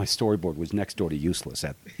that my storyboard was next door to useless.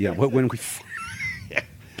 When we...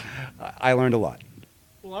 I learned a lot.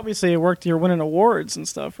 Well, obviously it worked. You're winning awards and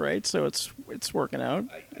stuff, right? So it's working out,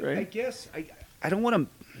 right? I guess I don't want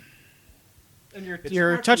to. And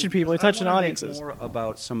you're touching people. You're touching audiences. More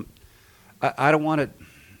about some. I don't want to.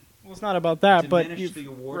 Well, it's not about that, but diminish the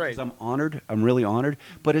award, right. 'cause I'm honored. I'm really honored.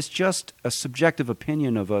 But it's just a subjective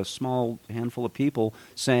opinion of a small handful of people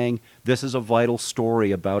saying this is a vital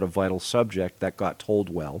story about a vital subject that got told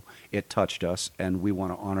well. It touched us, and we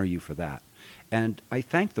want to honor you for that. And I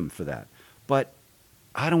thank them for that. But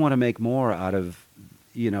I don't want to make more out of,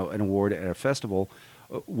 an award at a festival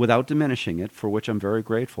without diminishing it, for which I'm very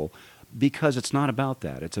grateful, because it's not about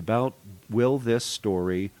that. It's about, will this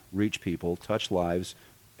story reach people, touch lives,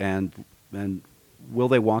 and will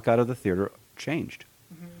they walk out of the theater changed?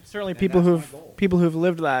 Certainly, people who've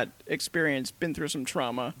lived that experience, been through some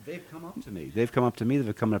trauma. They've come up to me. They've come up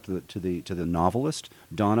to the novelist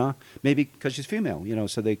Donna, maybe because she's female,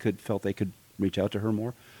 so they felt they could reach out to her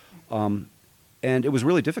more. And it was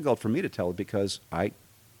really difficult for me to tell because I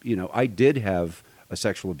did have a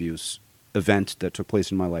sexual abuse event that took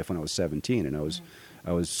place in my life when I was 17, and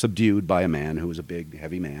I was subdued by a man who was a big,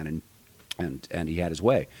 heavy man, and he had his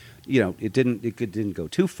way. It didn't go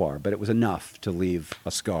too far, but it was enough to leave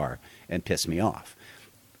a scar and piss me off.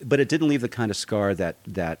 But it didn't leave the kind of scar that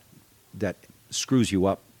screws you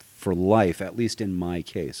up for life. At least in my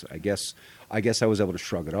case, I guess I was able to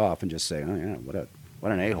shrug it off and just say, "Oh yeah,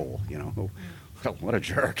 what an a-hole," what a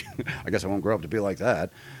jerk. I guess I won't grow up to be like that.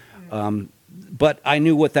 But I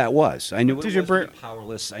knew what that was. I knew what it was to be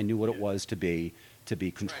powerless. I knew what it was to be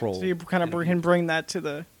controlled. So you kind of bring that to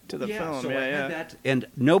the film. So I had that, and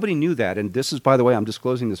nobody knew that. And this is, by the way, I'm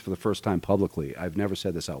disclosing this for the first time publicly. I've never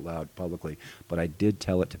said this out loud publicly, but I did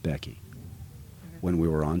tell it to Becky when we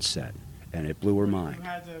were on set, and it blew her mind. You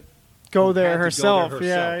had to go there herself.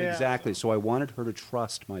 Yeah, exactly. So I wanted her to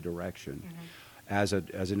trust my direction as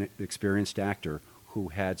an experienced actor who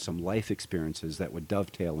had some life experiences that would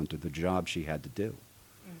dovetail into the job she had to do.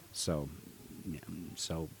 So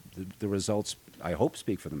the results, I hope,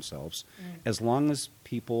 speak for themselves. As long as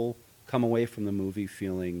people come away from the movie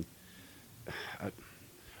feeling,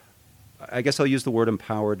 I guess I'll use the word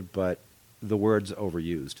empowered, but the word's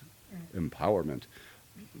overused. Empowerment.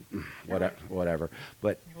 Whatever.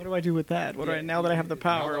 But what do I do with that? Now that I have the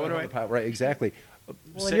power? What do I? Right, exactly.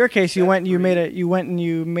 Well, in your case, you went and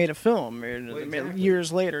you made a film.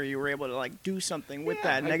 Years later, you were able to do something with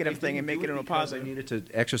that negative thing and make it into a positive. I needed to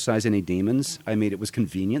exercise any demons. I mean, it was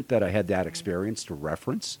convenient that I had that experience to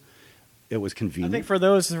reference. It was convenient. I think for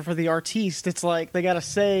the artiste, it's like they got to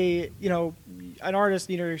say, an artist,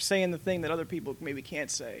 you're saying the thing that other people maybe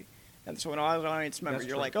can't say. And so when I was an audience member,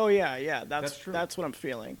 you're like, oh, yeah, that's what I'm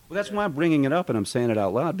feeling. Well, that's why I'm bringing it up and I'm saying it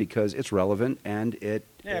out loud, because it's relevant and it...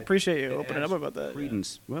 Yeah, I appreciate you opening up about that.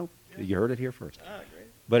 Credence. Yeah. Well, you heard it here first. Ah, great.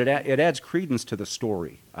 But it adds credence to the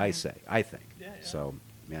story, I think. Yeah. So,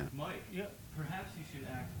 yeah. Mike, perhaps you should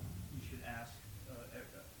ask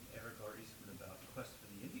Eric R. Eastman about Quest for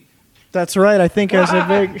the Indie. That's right. I think as a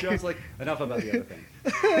big... Joe's like, enough about the other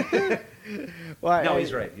thing. Well, no,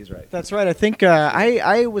 he's right. That's right. I think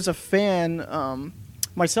I was a fan.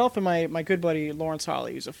 Myself and my good buddy Lawrence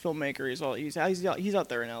Holly, who's a filmmaker. He's out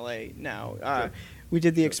there in L.A. now. We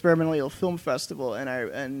did the Experimental Eel Film Festival, and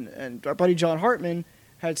our buddy John Hartman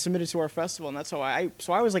had submitted to our festival, and that's how I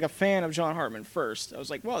was like a fan of John Hartman first. I was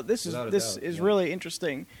like, well, this is really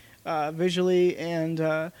interesting visually,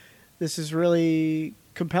 and this is really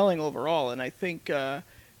compelling overall. And I think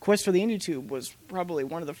Quest for the Indie Tube was probably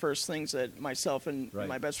one of the first things that myself and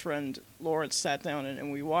my best friend Lawrence sat down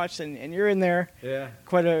and we watched, and you're in there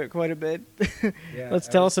quite a bit. Let's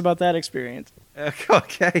tell us about that experience.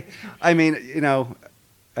 Okay. I mean,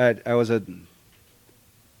 I was a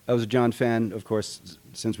John fan, of course,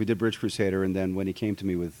 since we did Bridge Crusader, and then when he came to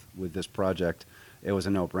me with this project, it was a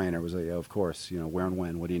no-brainer. It was like, of course, where and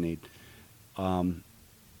when, what do you need?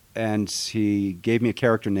 And he gave me a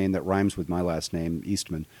character name that rhymes with my last name,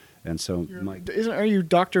 Eastman, And so Are you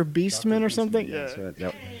Dr. Beastman or something? Yeah.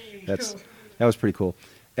 That was pretty cool.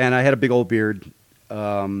 And I had a big old beard,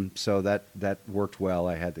 so that worked well.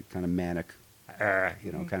 I had the kind of manic,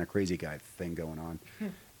 kind of crazy guy thing going on.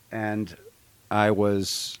 And I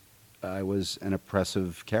was an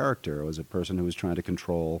oppressive character. I was a person who was trying to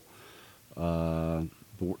control the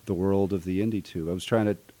world of the indie tube. I was trying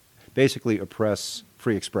to basically oppress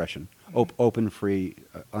free expression, open, free,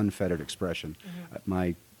 unfettered expression.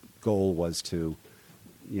 My goal was to,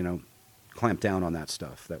 clamp down on that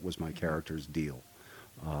stuff. That was my character's deal.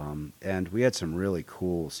 And we had some really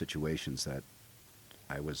cool situations that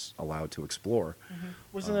I was allowed to explore.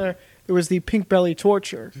 Wasn't there was the pink belly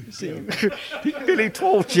torture scene. Pink belly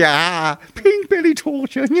torture! Pink belly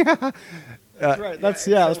torture! Yeah. Right. That's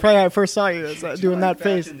probably how I first saw you, doing that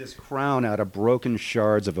face. I this crown out of broken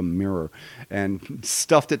shards of a mirror and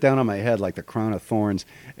stuffed it down on my head like the crown of thorns.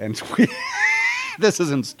 And this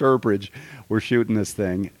is in Sturbridge. We're shooting this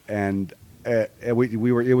thing, and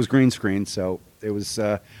we were. It was green screen, so it was.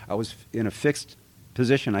 I was in a fixed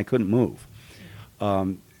position. I couldn't move,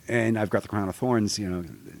 and I've got the crown of thorns,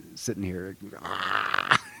 sitting here.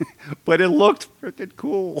 But it looked freaking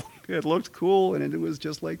cool. It looked cool, and it was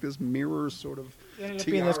just like this mirror sort of.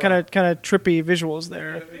 Being those kind of trippy visuals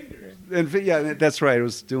there. And yeah, that's right. It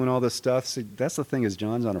was doing all this stuff. See, that's the thing is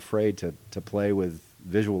John's unafraid to play with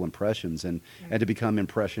visual impressions and to become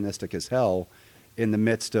impressionistic as hell in the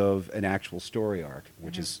midst of an actual story arc,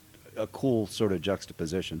 which is a cool sort of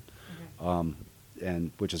juxtaposition,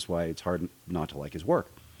 and which is why it's hard not to like his work.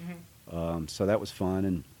 So that was fun,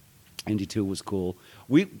 and Indy 2 was cool.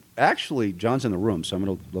 We actually, John's in the room, so I'm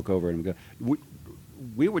going to look over and go.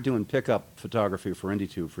 We were doing pickup photography for Indy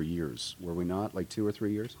 2 for years, were we not? Like 2 or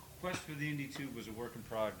 3 years? Quest for the Indy 2 was a work in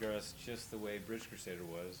progress, just the way Bridge Crusader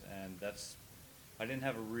was, and I didn't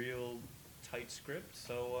have a real tight script,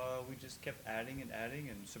 so we just kept adding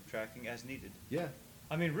and subtracting as needed. Yeah.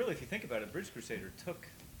 I mean, really, if you think about it, Bridge Crusader took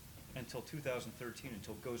until 2013,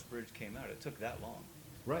 until Ghost Bridge came out. It took that long.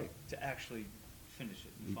 Right. To actually finish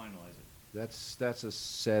it and finalize it. That's a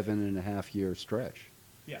 7.5 year stretch.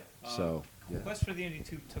 Yeah. So, yeah. Quest for the Indy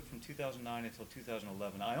 2 took from 2009 until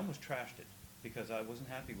 2011. I almost trashed it because I wasn't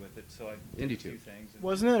happy with it, so I did a few things.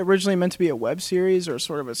 Wasn't it originally meant to be a web series or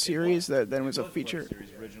sort of a series that then was a feature? It was a web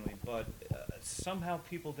series originally, but somehow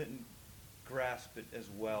people didn't grasp it as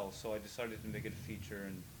well, so I decided to make it a feature,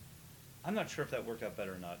 and I'm not sure if that worked out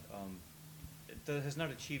better or not. It has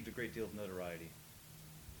not achieved a great deal of notoriety.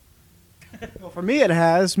 Well, for me, it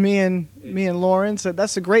has. Me and Lawrence.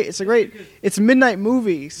 It's midnight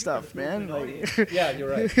movie stuff, man. Yeah,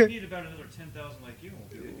 you're right. You need about another 10,000 like you.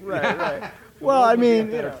 Right. Well, I mean,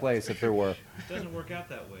 a better place if there were. It doesn't work out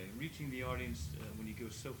that way. Reaching the audience when you go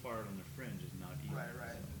so far out on the fringe is not easy.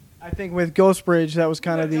 Right. I think with Ghost Bridge, that was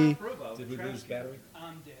kind of the. Did we lose battery?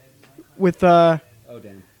 I'm dead. With Oh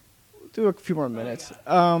damn. Do a few more minutes.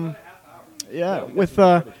 Yeah.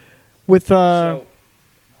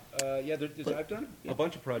 I've done a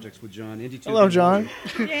bunch of projects with John. Indy 2. Hello, John.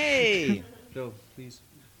 Yay! So please,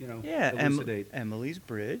 elucidate. Emily's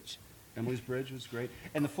Bridge. Emily's Bridge was great,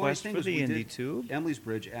 and the funny Quest thing for was the we Indy did Tube. Emily's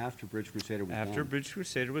Bridge after Bridge Crusader was After done. Bridge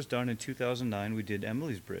Crusader was done in 2009, we did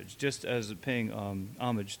Emily's Bridge, just as paying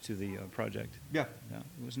homage to the project. Yeah,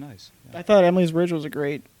 it was nice. Yeah. I thought Emily's Bridge was a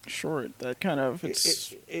great short. That kind of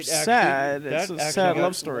it's sad. It's a sad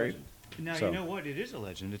love story. Now, you know what? It is a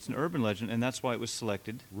legend. It's an urban legend, and that's why it was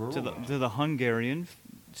selected to the Hungarian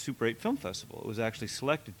Super 8 Film Festival. It was actually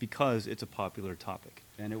selected because it's a popular topic.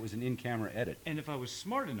 And it was an in-camera edit. And if I was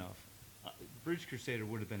smart enough, Bridge Crusader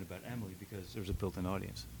would have been about Emily because there was a built-in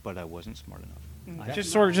audience. But I wasn't smart enough.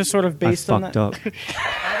 Just sort of based on that. Up.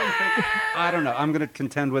 I don't know. I'm going to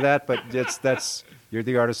contend with that, but you're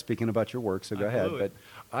the artist speaking about your work, so go ahead. But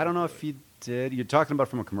I don't know if you did. You're talking about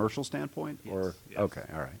from a commercial standpoint, or okay,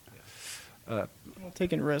 all right.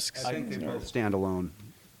 Taking risks. I think they both stand alone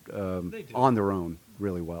on their own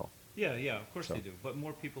really well. Yeah, of course they do. But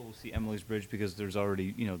more people will see Emily's Bridge because there's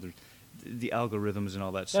already, the algorithms and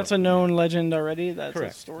all that stuff. That's a known legend already. That's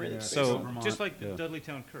correct. A story. Yeah. That's so just like the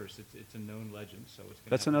Dudleytown Curse, it's a known legend. So it's.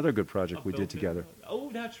 That's another good project we did together. Oh,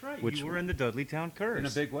 that's right. You were in the Dudleytown Curse in a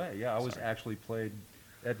big way. Yeah, I was actually played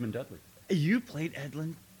Edmund Dudley. You played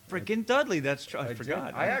Edmund freaking Dudley. That's true. I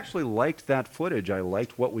forgot. I actually liked that footage. I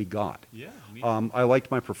liked what we got. Yeah. I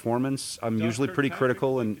liked my performance. I'm usually pretty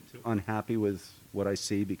critical and unhappy with what I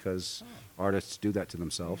see because artists do that to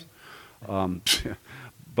themselves.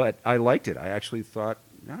 But I liked it. I actually thought,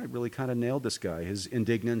 I really kind of nailed this guy. His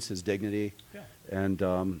indignance, his dignity, and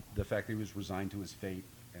the fact that he was resigned to his fate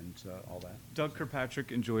and all that. Doug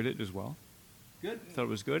Kirkpatrick enjoyed it as well. Good. Thought it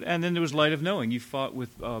was good. And then there was Light of Knowing. You fought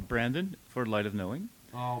with Brandon for Light of Knowing.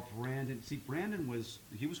 Oh, Brandon! See, Brandon was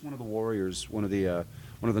one of the warriors, one of the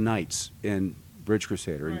knights in Bridge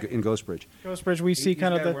Crusader, in Ghost Bridge. Ghost Bridge, we see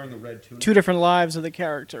kind of wearing the red tunic. two different lives of the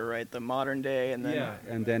character, right? The modern day and then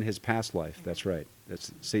and then his past life. That's right.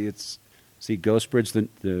 See, Ghost Bridge,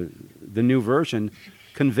 the new version,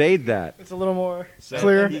 conveyed that. It's a little more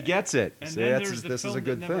clear. He gets it. And See, then this there's the is film a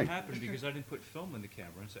good that never thing. happened because I didn't put film in the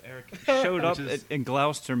camera. And so Eric showed up in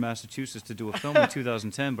Gloucester, Massachusetts, to do a film in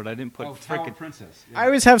 2010, but I didn't put frickin' Princess. I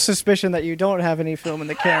always have suspicion that you don't have any film in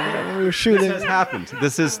the camera when we were shooting. This has happened.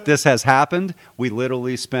 This has happened. We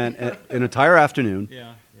literally spent an entire afternoon,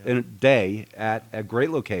 in a day, at a great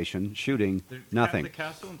location shooting nothing. The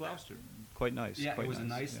castle in Gloucester, quite nice. Yeah, quite it was a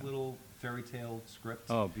nice little fairy tale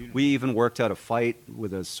script. Oh, beautiful. We even worked out a fight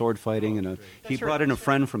with a sword fighting, and he That's brought right. in a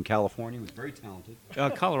friend from California who was very talented.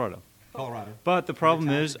 Colorado. Colorado. But the problem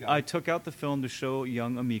is, talented guy. I took out the film to show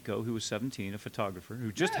young Amico, who was 17, a photographer,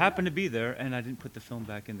 who just happened to be there, and I didn't put the film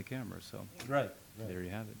back in the camera. So Right. there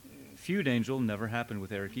you have it. Feud Angel never happened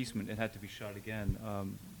with Eric Eastman. It had to be shot again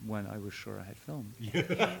when I was sure I had film.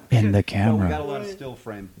 In the No, camera. we got a lot of still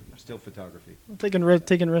photography. Taking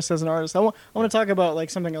risks as an artist. I want to talk about like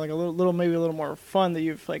something like a little maybe a little more fun that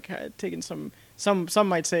you've like taken some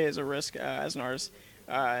might say as a risk as an artist,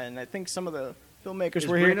 and I think some of the filmmakers Is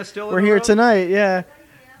were Brina still in we're the here room? tonight. Yeah,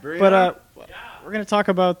 Brina? but we're gonna talk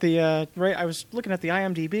about the right. I was looking at the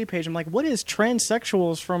IMDb page. I'm like, what is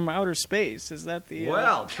transsexuals from outer space? Is that the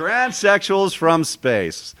Well, transsexuals from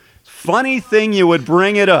space. Funny thing you would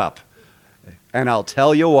bring it up, and I'll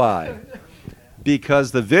tell you why.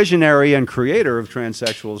 Because the visionary and creator of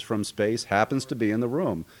Transsexuals from Space happens to be in the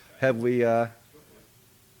room. Have we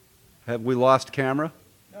lost camera?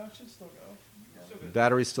 No, it should still go.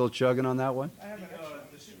 Battery's still chugging on that one? I have an extra.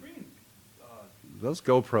 The screen. Those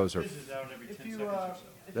GoPros are... Fizzes out every 10 If you, seconds.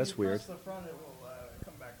 if That's you weird. press the front, it will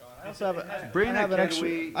come back on. I also have, Brina, I have an can extra.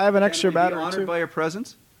 we- I have an can extra we be battery honored too. by your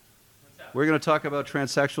presence? We're going to talk about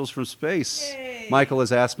Transsexuals from Space. Michael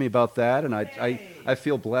has asked me about that, and I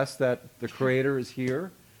feel blessed that the creator is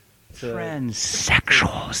here.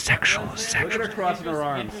 Transsexual, Look at her crossing her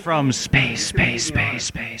arms. From space.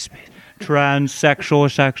 Transsexual,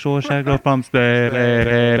 sexual from space.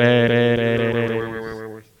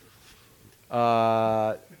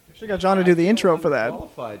 Should got John to do the intro for that.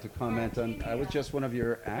 Qualified to comment on. I was just one of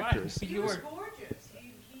your actors.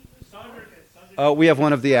 We have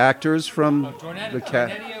one of the actors from the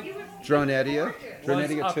cat. Dronedia.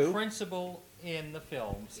 Dronedia was a 2. principal in the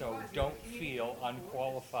film, so don't feel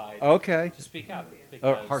unqualified Okay. to speak up.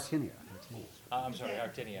 Because, Hartinia. I'm sorry,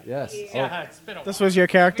 Artinia. Yes. Yeah, it's been a This while. was your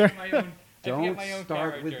character? I forget my own Don't characters.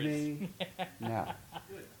 start with me now.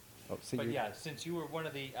 Oh, see, But you- yeah, since you were one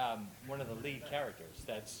of the lead characters,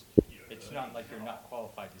 it's not like you're not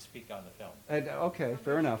qualified to speak on the film. Okay,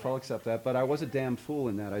 fair enough. I'll accept that. But I was a damn fool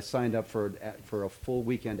in that I signed up for a full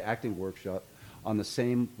weekend acting workshop on the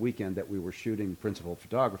same weekend that we were shooting principal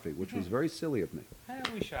photography, which was very silly of me.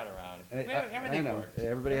 We shot around. I Everything know. worked.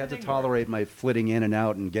 Everybody had to Everything tolerate my flitting in and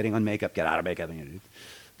out and getting on makeup, get out of makeup, and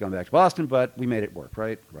going back to Boston. But we made it work,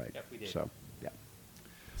 right? Right. Yep, we did. So, yeah.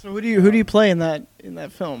 So who do you play in that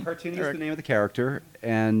film? Hartinia is Eric? the name of the character,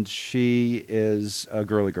 and she is a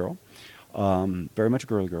girly girl, very much a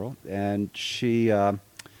girly girl, and she has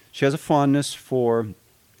a fondness for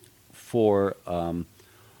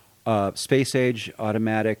space-age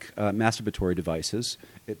automatic masturbatory devices,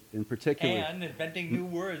 in particular. And inventing new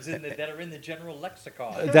words that are in the general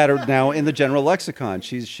lexicon. That are now in the general lexicon.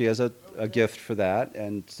 She has a gift for that,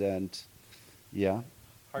 and yeah,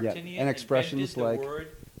 Hartinia and expressions invented like the word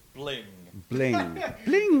bling. bling,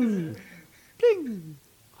 bling, bling.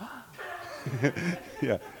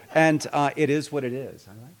 Yeah, and it is what it is.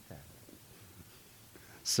 I like that.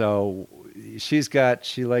 So she's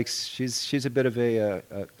a bit of a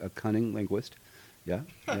cunning linguist. Yeah.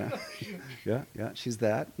 Yeah. She's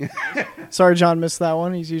that. Sorry, John missed that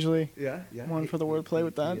one. He's usually Yeah. one for the wordplay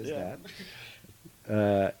with that. He is Yeah.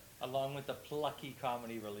 that. Along with the plucky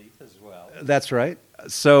comedy relief as well. That's right.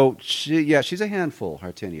 So she's a handful,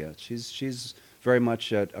 Hartinia. She's very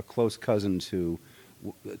much a close cousin to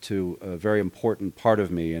a very important part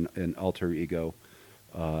of me, an alter ego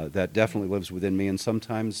that definitely lives within me, and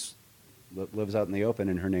sometimes lives out in the open.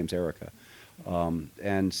 And her name's Erica.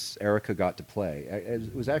 And Erica got to play.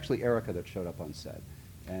 It was actually Erica that showed up on set.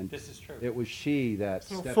 And This is true. It was she that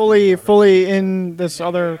So stepped fully in this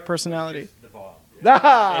other personality. The bomb.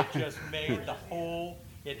 Ah! It just made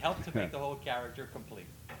it helped to make the whole character complete.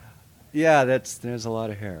 Yeah, there's a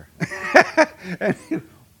lot of hair. And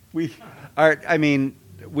we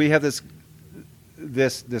have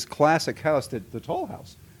this classic house, the Toll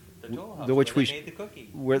House. The Toll House, which where we they made the cookie.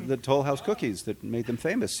 Where the Toll House cookies that made them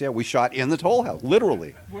famous. Yeah, we shot in the Toll House,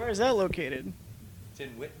 literally. Where is that located? It's in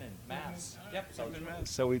Whitman, Mass. Yep, South Mass.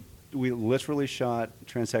 So we literally shot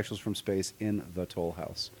Transsexuals from Space in the Toll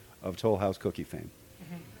House of Toll House cookie fame.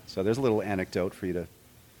 So there's a little anecdote for you to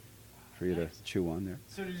chew on there.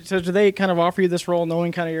 So do they kind of offer you this role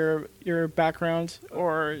knowing kind of your background,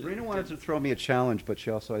 or? Rena wanted to throw me a challenge, but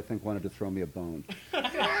she also, I think, wanted to throw me a bone.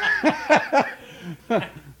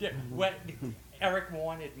 Yeah, Eric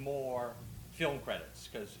wanted more film credits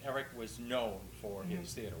because Eric was known for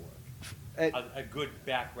his theater work. A good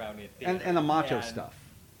background in theater. And the macho stuff.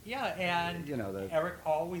 Yeah, and you know, Eric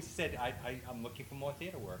always said, I'm looking for more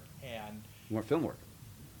theater work and more film work.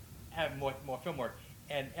 And more film work.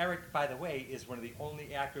 And Eric, by the way, is one of the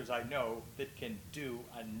only actors I know that can do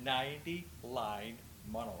a 90-line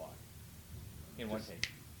monologue in one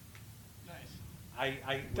take. Nice.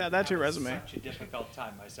 I That's your have resume. Such a difficult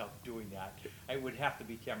time myself doing that. I would have to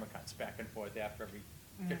be camera cuts back and forth after every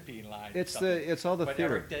 15 lines. It's all the but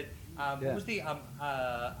theater. Eric did. What was the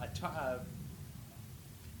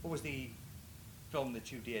what was the film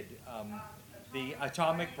that you did? The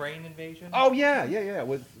Atomic Brain Invasion. Oh yeah.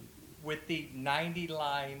 With the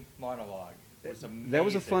 90-line monologue. It was amazing. That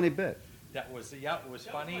was a funny bit. That was it was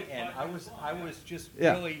funny, and I was just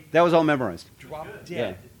Yeah, really that was all memorized. Drop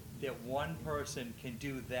dead that one person can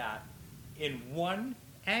do that in one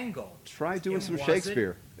angle. Try doing some wasn't-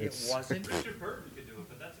 Shakespeare. It wasn't. Richard Burton could do it,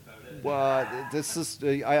 but that's about it. Well, this is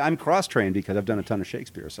I'm cross-trained because I've done a ton of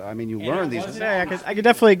Shakespeare. So I mean, you And learn it these. wasn't- I could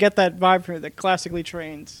definitely get that vibe from the classically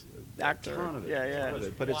trained actor. ton of it. Yeah. It was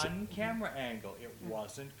But it's- one camera angle. It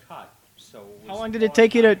wasn't cut. So it was How long did it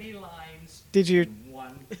take you to? 90 lines Did you? in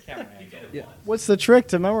one camera angle. Yeah. What's the trick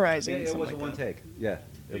to memorizing? It something was a like one that? take. Yeah,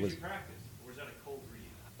 it Did was. you practice, or was that a cold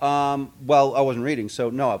read? Well, I wasn't reading,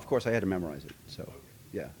 so no. Of course, I had to memorize it. So,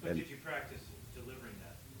 yeah. But And did you practice delivering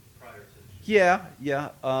that prior to? yeah.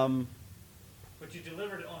 But you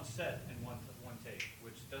delivered it on set in one take,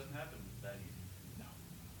 which doesn't happen that easy. No.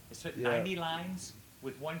 It's at Yeah. 90 lines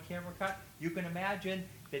with one camera cut. You can imagine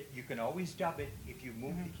that you can always dub it if you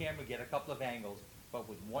move the camera, get a couple of angles. But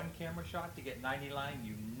with one camera shot to get 90 line,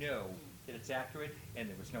 you know that it's accurate, and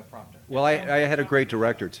there was no prompter. Well, I had a great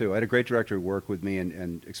director too. I had a great director who worked with me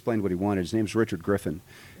and explained what he wanted. His name's Richard Griffin,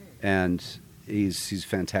 and he's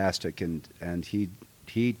fantastic. And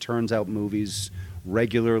he turns out movies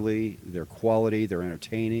regularly. They're quality. They're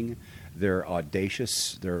entertaining. They're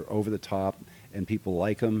audacious. They're over the top, and people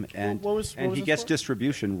like them. And What was he this gets for?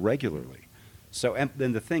 distribution regularly. So and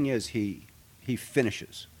then the thing is, he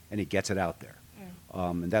finishes and he gets it out there,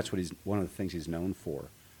 and that's what one of the things he's known for.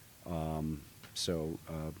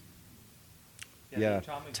 Yeah,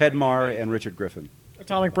 Ted Marr and Richard Griffin.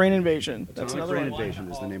 Atomic Brain Invasion. That's Atomic another Brain one.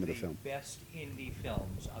 Invasion is the name of the film. Best indie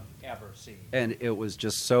films I've ever seen. And it was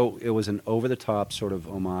just it was an over-the-top sort of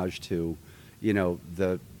homage to,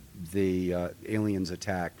 the aliens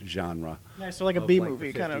attack genre. Nice, so like a of, B the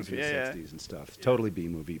movie 50s kind of. and Yeah. 60s and stuff. Totally B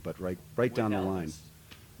movie, but right down the line.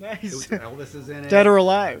 Nice. Elvis is in it. Dead or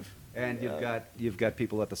Alive. And you've got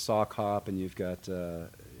people at the sock hop, and you've got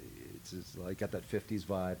it's like got that 50s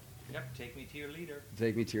vibe. Yep, take me to your leader.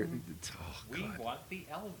 Take me to your. We want the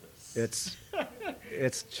Elvis.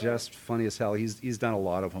 It's just funny as hell. He's done a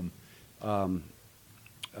lot of them.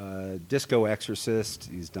 Disco Exorcist.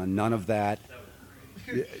 He's done none of that.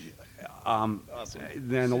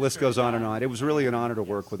 Then the list goes on and on. It was really an honor to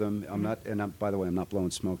work with him. By the way, I'm not blowing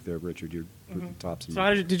smoke there, Richard. You're putting tops in. So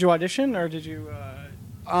how did you audition, or did you?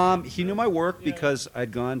 He knew my work because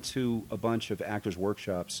I'd gone to a bunch of actors'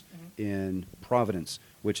 workshops in Providence,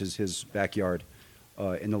 which is his backyard,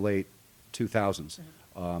 in the late 2000s,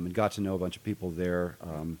 and got to know a bunch of people there.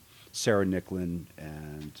 Sarah Nicklin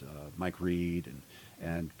and Mike Reed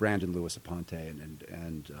and Brandon Lewis Aponte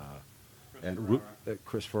and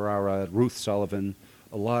Chris Ferrara, Ruth Sullivan.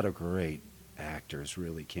 A lot of great actors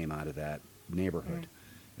really came out of that neighborhood,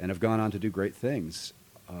 and have gone on to do great things.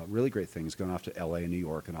 Really great things, going off to L.A. and New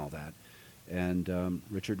York and all that. And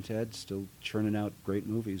Richard and Ted still churning out great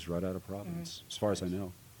movies right out of Providence, as far as I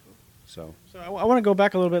know. So I want to go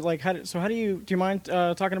back a little bit. Like, how do you mind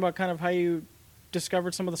talking about kind of how you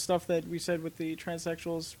discovered some of the stuff that we said with the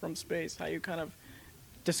Transsexuals from Space? How you kind of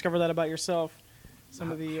discovered that about yourself?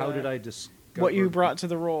 Some of the how did I discover what you brought to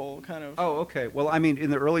the role? Kind of. Oh, okay. Well, I mean, in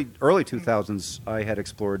the early 2000s, I had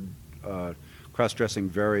explored cross-dressing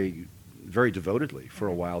very, very devotedly for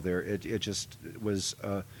a while there. It just was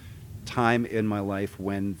a time in my life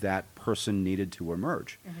when that person needed to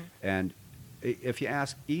emerge. And if you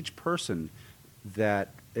ask each person that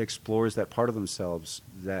explores that part of themselves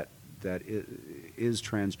that is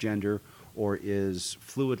transgender or is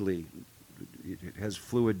fluidly, it has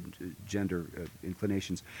fluid gender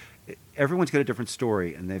inclinations. Everyone's got a different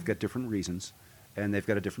story, and they've got different reasons, and they've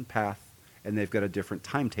got a different path, and they've got a different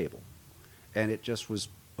timetable. And it just was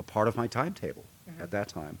a part of my timetable at that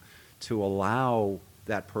time to allow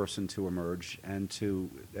that person to emerge and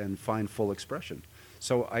find full expression.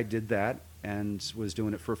 So I did that and was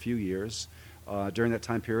doing it for a few years. During that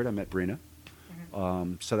time period, I met Brina.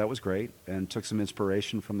 So that was great, and took some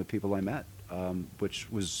inspiration from the people I met,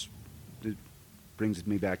 which was, it brings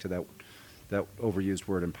me back to that overused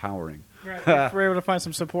word, empowering. Right. We're able to find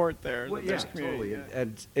some support there. Well, in yeah, this community. totally.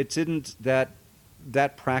 And it didn't,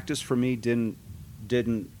 that practice for me didn't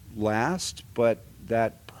last, but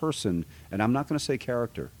that person, and I'm not going to say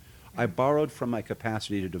character, I borrowed from my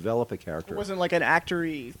capacity to develop a character. It wasn't like an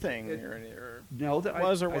actory thing. No,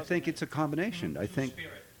 I think it's a combination. I think,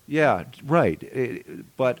 yeah, right.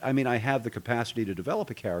 But I mean, I have the capacity to develop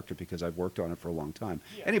a character because I've worked on it for a long time.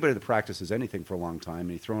 Yeah. Anybody that practices anything for a long time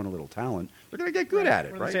and you throw in a little talent, they're going to get good at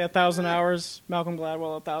it, right? Say 1,000 hours. Malcolm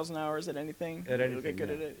Gladwell, 1,000 hours at anything. At anything, you'll get good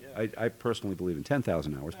at it. Yeah. I personally believe in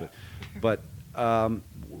 10,000 hours, but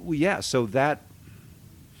yeah. So that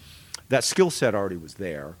skill set already was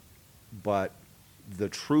there, but the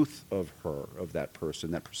truth of her, of that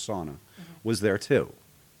person, that persona, was there too,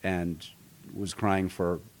 and was crying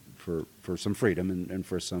for some freedom and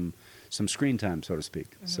for some screen time, so to speak,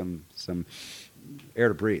 some air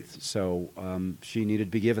to breathe. So she needed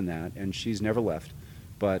to be given that, and she's never left.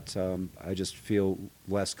 But I just feel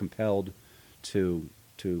less compelled to.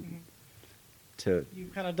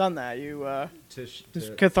 You've kind of done that. You it's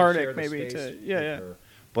cathartic, maybe. Yeah.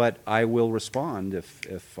 But I will respond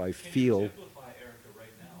if I feel.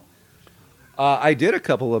 I did a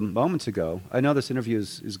couple of moments ago. I know this interview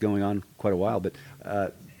is going on quite a while, but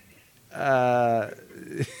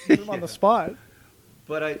Put him on the spot.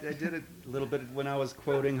 But I did it a little bit when I was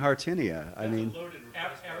quoting Hartinia. I mean,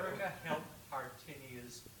 Erica helped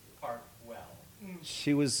Hartinia's part well.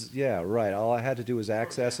 She was, yeah, right. All I had to do was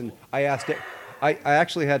access, and I asked it. I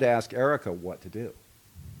actually had to ask Erica what to do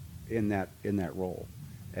in that role,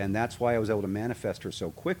 and that's why I was able to manifest her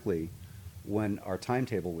so quickly when our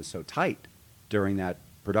timetable was so tight during that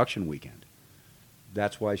production weekend.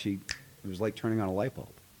 That's why it was like turning on a light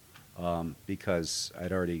bulb, because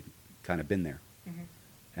I'd already kind of been there,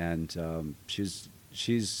 and she's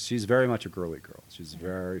very much a girly girl. She's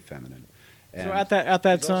very feminine. And so at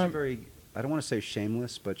that she's time, also very, I don't want to say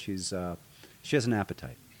shameless, but she has an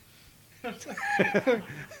appetite.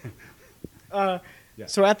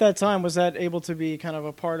 So at that time, was that able to be kind of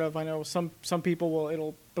a part of? I know some people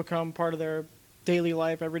it'll become part of their daily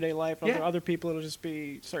life, everyday life. Yeah. Other people, it'll just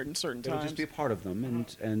be certain times. It'll just be a part of them,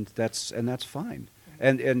 and that's fine.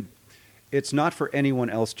 And it's not for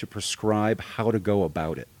anyone else to prescribe how to go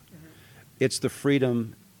about it. It's the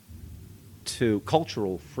freedom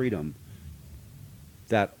cultural freedom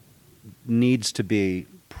that needs to be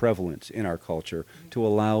prevalent in our culture to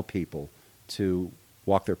allow people to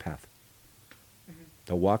walk their path.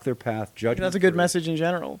 To walk their path, judgment. That's a good message in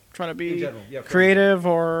general. Trying to be yeah, creative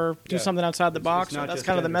or do something outside the box. That's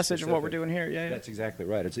kind of the message specific. of what we're doing here. Yeah. That's exactly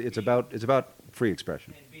right. It's about free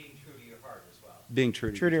expression. And being true to your heart as well. Being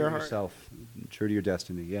true to your heart. yourself, true to your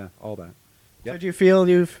destiny. Yeah, all that. So do you feel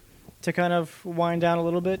to kind of wind down a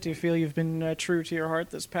little bit? Do you feel you've been true to your heart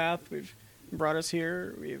this path? We've brought us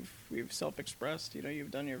here. We've self-expressed.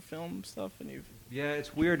 You've done your film stuff, and you've. Yeah,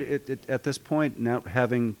 it's weird. At this point, now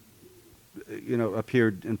having,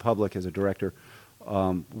 appeared in public as a director,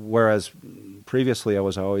 whereas previously I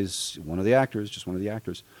was always just one of the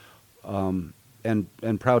actors,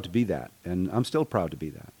 and proud to be that, and I'm still proud to be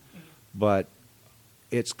that. But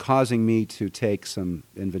it's causing me to take some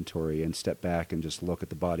inventory and step back and just look at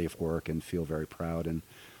the body of work and feel very proud. And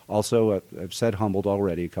also, I've said humbled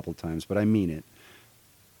already a couple of times, but I mean it,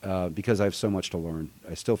 because I have so much to learn.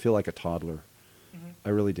 I still feel like a toddler. I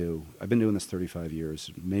really do. I've been doing this 35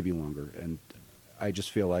 years, maybe longer, and I just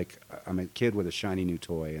feel like I'm a kid with a shiny new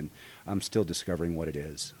toy, and I'm still discovering what it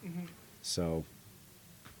is. So,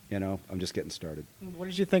 I'm just getting started. What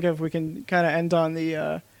did you think of? We can kind of end on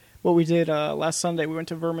the what we did last Sunday. We went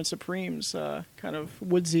to Vermin Supreme's kind of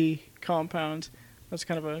woodsy compound. That's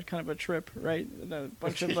kind of a trip, right? A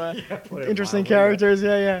bunch of interesting characters.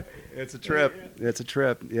 Yeah. It's a trip. It's a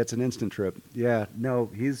trip. It's an instant trip. Yeah. No,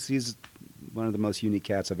 he's one of the most unique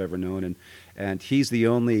cats I've ever known, and he's the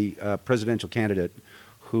only presidential candidate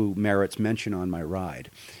who merits mention on my ride.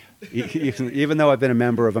 Even though I've been a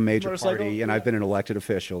member of a major party and I've been an elected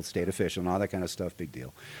official, state official, and all that kind of stuff, big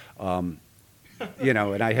deal. And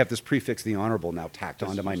I have this prefix, the honorable, now tacked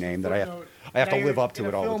onto my name that I have Now to live you're up to in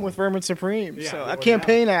it a all the film time. with Vermin Supreme. Yeah, so well, a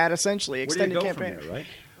campaign ad, essentially, Where do you extended go campaign. from there, right?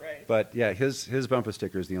 Right. But yeah, his bumper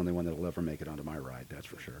sticker is the only one that'll ever make it onto my ride. That's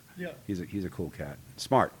for sure. Yeah. He's a cool cat.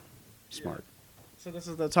 Smart. So this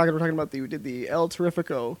is the talking we're talking about. We did the El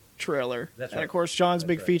Terrifico trailer. That's And right. of course, John's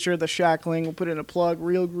big right. feature, The Shackling. We'll put in a plug,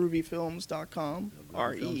 realgroovyfilms.com.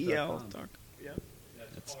 REEL.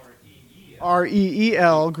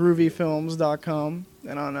 REEL groovyfilms.com.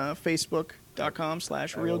 And on Facebook.com/Real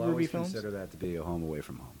I will Groovy always Films. consider that to be a home away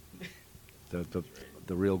from home.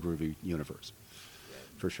 The real groovy universe,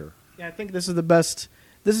 for sure. Yeah, I think this is the best.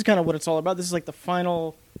 This is kind of what it's all about. This is like the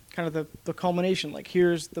final, kind of the culmination. Like,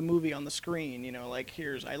 here's the movie on the screen. You know, like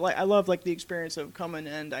here's I love like the experience of coming,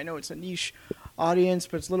 and I know it's a niche audience,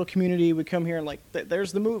 but it's a little community. We come here and like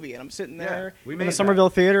there's the movie, and I'm sitting there we in made the that. Somerville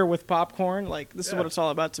Theater with popcorn. Like, this is Yeah. what it's all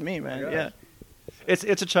about to me, man. gosh. Yeah. It's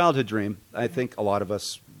a childhood dream. I think a lot of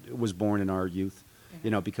us was born in our youth,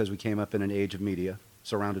 because we came up in an age of media,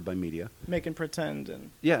 surrounded by media. Making pretend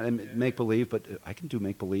and Yeah, and make believe, but I can do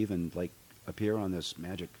make believe and like appear on this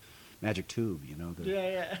magic tube, yeah.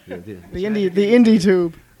 the The indie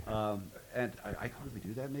tube. And I could really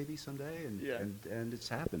do that maybe someday, and it's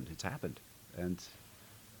happened. It's happened, and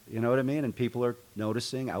you know what I mean. And people are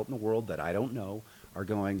noticing out in the world that I don't know are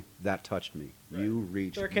going, that touched me. Right. You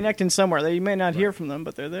reached. They're me. connecting somewhere. You may not hear from them,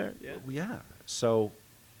 but they're there. Yeah. Yeah. So,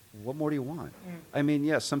 what more do you want? I mean,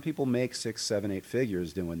 yeah, some people make 6, 7, 8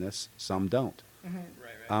 figures doing this. Some don't. Right.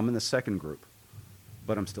 I'm in the second group,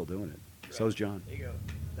 but I'm still doing it. Right. So's John. There you go.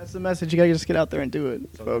 That's the message. You gotta just get out there and do it,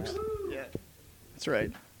 folks. Yeah. That's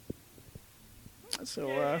right. So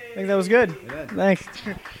I think that was good. Yeah. Thanks.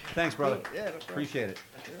 Thanks, brother. Yeah, no problem. Appreciate it.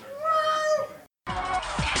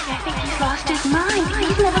 I think he's lost his mind.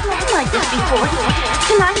 He's never been like this before.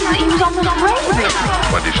 Tonight he was almost raving.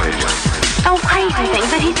 What did you say? Oh, crazy things.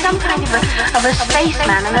 That he's some kind of a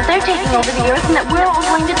spaceman and that they're taking over the Earth and that we're all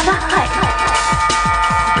going to die.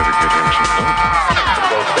 Better give him some help.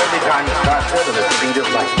 Every time it starts with the speed of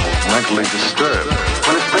light. Mentally disturbed.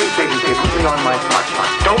 When the space agency put me on my watch,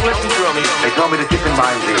 don't listen to me. They told me to keep in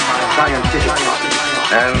mind the scientific process.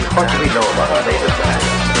 And what do we know about our latest science?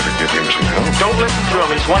 Better give him some help. Don't listen to him.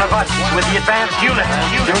 He's one of us. He's with the advanced unit.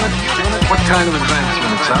 Unit? What kind of advanced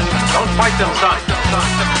unit, son? Don't fight them, son.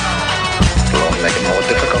 It'll only make it more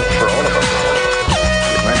difficult for all of us.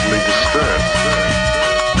 You're mentally disturbed.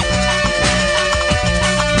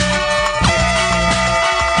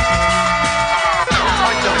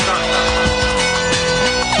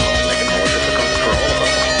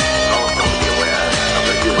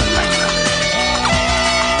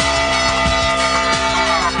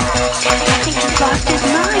 Lost his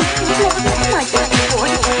mind. He's never been like this before.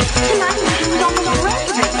 Tonight he was almost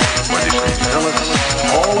raving. What did you say? Tell us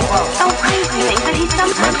all about it. Oh, crazy things. That he's some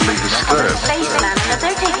kind Mentally of a disturbed. spaceman and that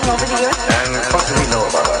they're taking over the Earth. And what do we know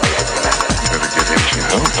about our latest science? Better give him some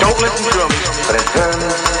help. Don't listen to him. But in turn,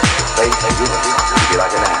 space unit will be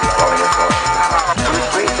like an ant falling into a when the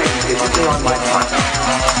space agency put me on my watch,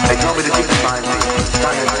 they told me to keep in mind the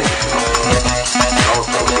scientific process.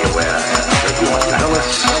 Also be aware that you want to tell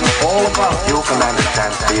us all about your Commander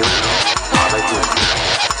Stansfield. Are they good?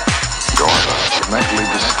 Daughter, you're mentally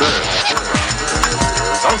disturbed.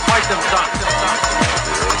 Don't fight them, son.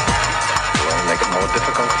 It'll only make it more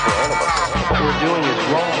difficult for all of us. What we're doing is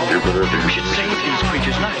wrong. Jupiter, We should save these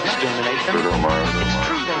creatures, not exterminate them. Pluto, Mars. It's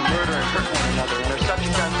true they murder and hurt one another, and they're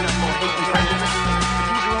subject to